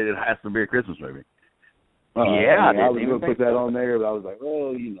 so it has to be a Christmas movie. Yeah, I was going to put that on there, but I was like,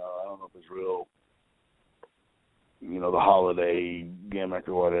 well, you know, I don't know if it's real, you know, the holiday gimmick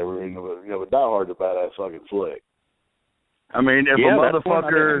or whatever. You know, but Die Hard's a badass fucking flick. I mean, if a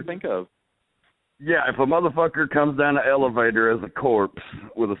motherfucker, I think of. Yeah, if a motherfucker comes down the elevator as a corpse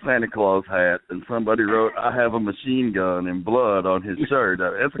with a Santa Claus hat and somebody wrote, "I have a machine gun and blood" on his shirt,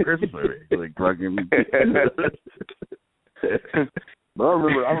 that's a Christmas movie. Like, fucking. But I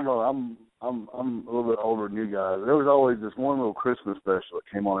remember, I don't know, I'm a little bit older than you guys. There was always this one little Christmas special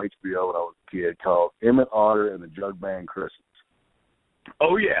that came on HBO when I was a kid called Emmett Otter and the Jug Band Christmas.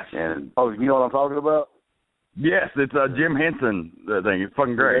 Oh, yes. And you know what I'm talking about? Yes, it's Jim Henson thing. It's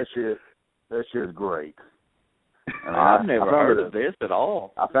fucking great. That shit is great. I've never heard of this at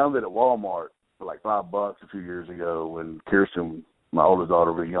all. I found it at Walmart for like $5 a few years ago when Kirsten, my oldest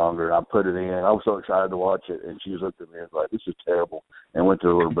daughter, was younger. I put it in. I was so excited to watch it, and she looked at me and was like, "This is terrible," and went to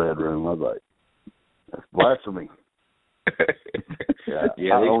her little bedroom. I was like, "That's blasphemy." Yeah,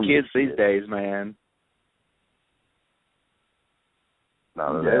 these kids these days, man.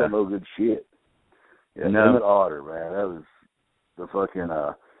 No, they don't know good shit. Yeah, Emmett Otter, man, that was the fucking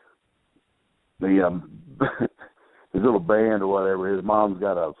his little band or whatever. His mom's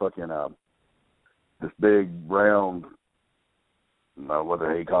got a fucking this big round, what the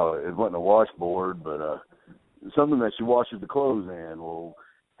hell you call it? It wasn't a washboard, but something that she washes the clothes in. Well,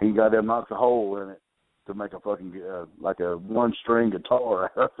 he got them knocks a hole in it to make a fucking like a 1-string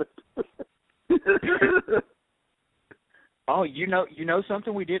guitar out of it. Oh, you know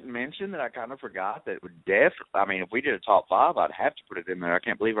something we didn't mention that I kind of forgot that would I mean, if we did a top 5, I'd have to put it in there. I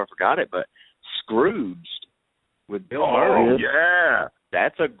can't believe I forgot it, but Scrooged with Bill Murray. Oh, yeah.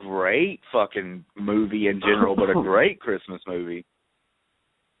 That's a great fucking movie in general, but a great Christmas movie.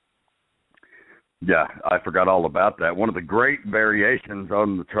 Yeah, I forgot all about that. One of the great variations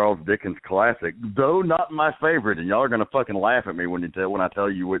on the Charles Dickens classic, though not my favorite, and y'all are going to fucking laugh at me when I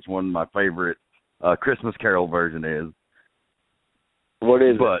tell you which one my favorite Christmas Carol version is. What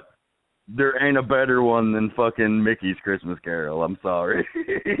is it? There ain't a better one than fucking Mickey's Christmas Carol. I'm sorry.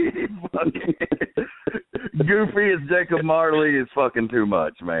 Goofy as Jacob Marley is fucking too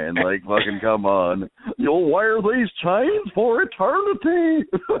much, man. Like, fucking come on. You'll wear these chains for eternity.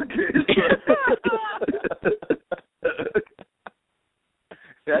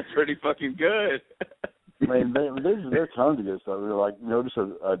 That's pretty fucking good. I mean, there's tons of good stuff. They're like, you know, just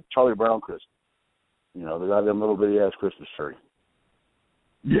a Charlie Brown Christmas. You know, they got them little bitty ass Christmas tree.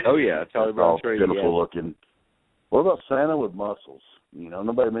 Yeah. Oh yeah, Charlie Brown tree. Beautiful looking. What about Santa with muscles? You know,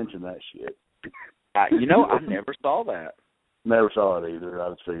 nobody mentioned that shit. You know, I never saw that. Never saw it either. I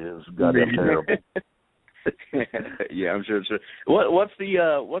was figuring it was goddamn terrible. Yeah, I'm sure. What's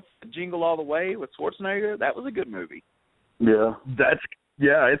the Jingle All the Way with Schwarzenegger? That was a good movie. Yeah,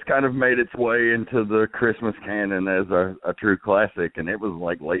 Yeah, it's kind of made its way into the Christmas canon as a true classic, and it was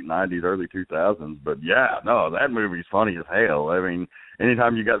like late 90s, early 2000s. But yeah, no, that movie's funny as hell. I mean,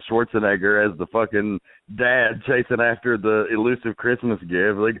 anytime you got Schwarzenegger as the fucking dad chasing after the elusive Christmas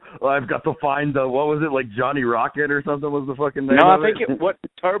gift, like, oh, I've got to find the, what was it, like Johnny Rocket or something was the fucking name No, I of think it what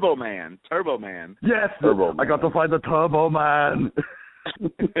Turbo Man. Yes, Turbo I got to find the Turbo Man.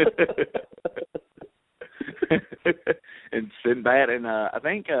 And Sinbad, and I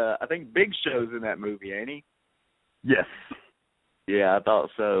think Big Show's in that movie, ain't he? Yes. Yeah, I thought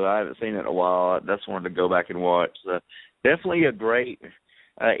so. I haven't seen it in a while. That's one to go back and watch. Definitely a great.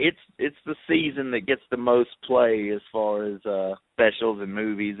 It's the season that gets the most play as far as specials and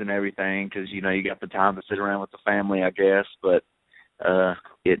movies and everything, because you got the time to sit around with the family, I guess. But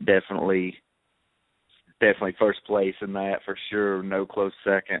it definitely first place in that for sure. No close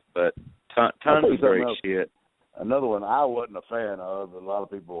second, but tons of great shit. Another one I wasn't a fan of, and a lot of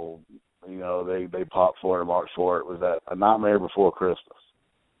people, they popped for it and marched for it, was that A Nightmare Before Christmas.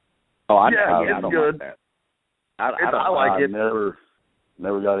 Oh, I it's don't good. Like that. I like it. Never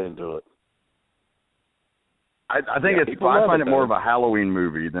got into it. I think I find it more of a Halloween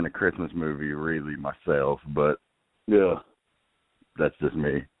movie than a Christmas movie, really, myself. But yeah, that's just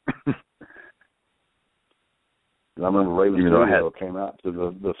me. I remember Raven's video came out to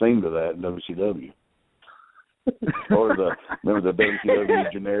the theme to that in WCW. Or remember the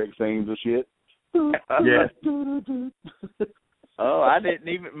WCW generic themes of shit? Yeah. Oh, I didn't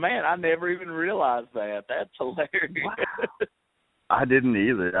even, man, I never even realized that. That's hilarious. Wow. I didn't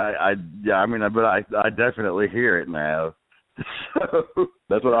either. But I definitely hear it now. So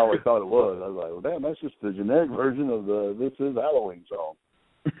that's what I always thought it was. I was like, well, damn, that's just the generic version of the This Is Halloween song.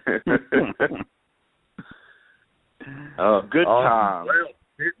 Oh, good time. Well,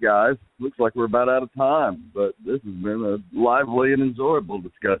 shit, guys. Looks like we're about out of time, but this has been a lively and enjoyable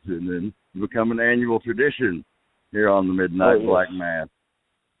discussion and become an annual tradition here on the Midnight Black Mass.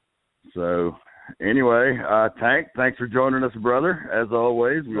 So, anyway, Tank, thanks for joining us, brother. As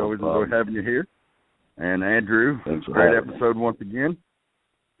always, we always enjoy having you here. And Andrew, great episode once again.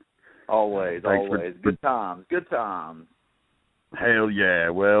 Always. Good times. Hell yeah.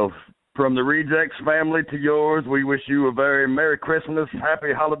 Well, from the Rejects family to yours, we wish you a very Merry Christmas,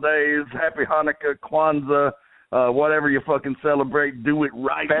 Happy Holidays, Happy Hanukkah, Kwanzaa, whatever you fucking celebrate, do it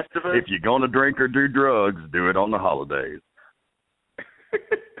right. Festivus. If you're going to drink or do drugs, do it on the holidays.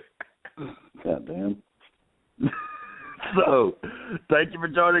 God damn. So, thank you for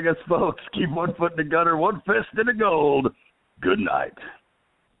joining us, folks. Keep one foot in the gutter, one fist in the gold. Good night.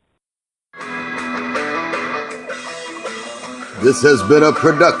 This has been a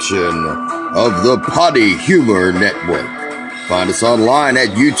production of the Potty Humor Network. Find us online at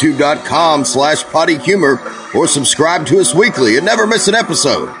youtube.com/pottyhumor or subscribe to us weekly and never miss an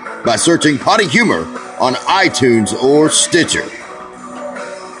episode by searching Potty Humor on iTunes or Stitcher.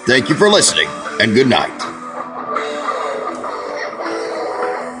 Thank you for listening and good night.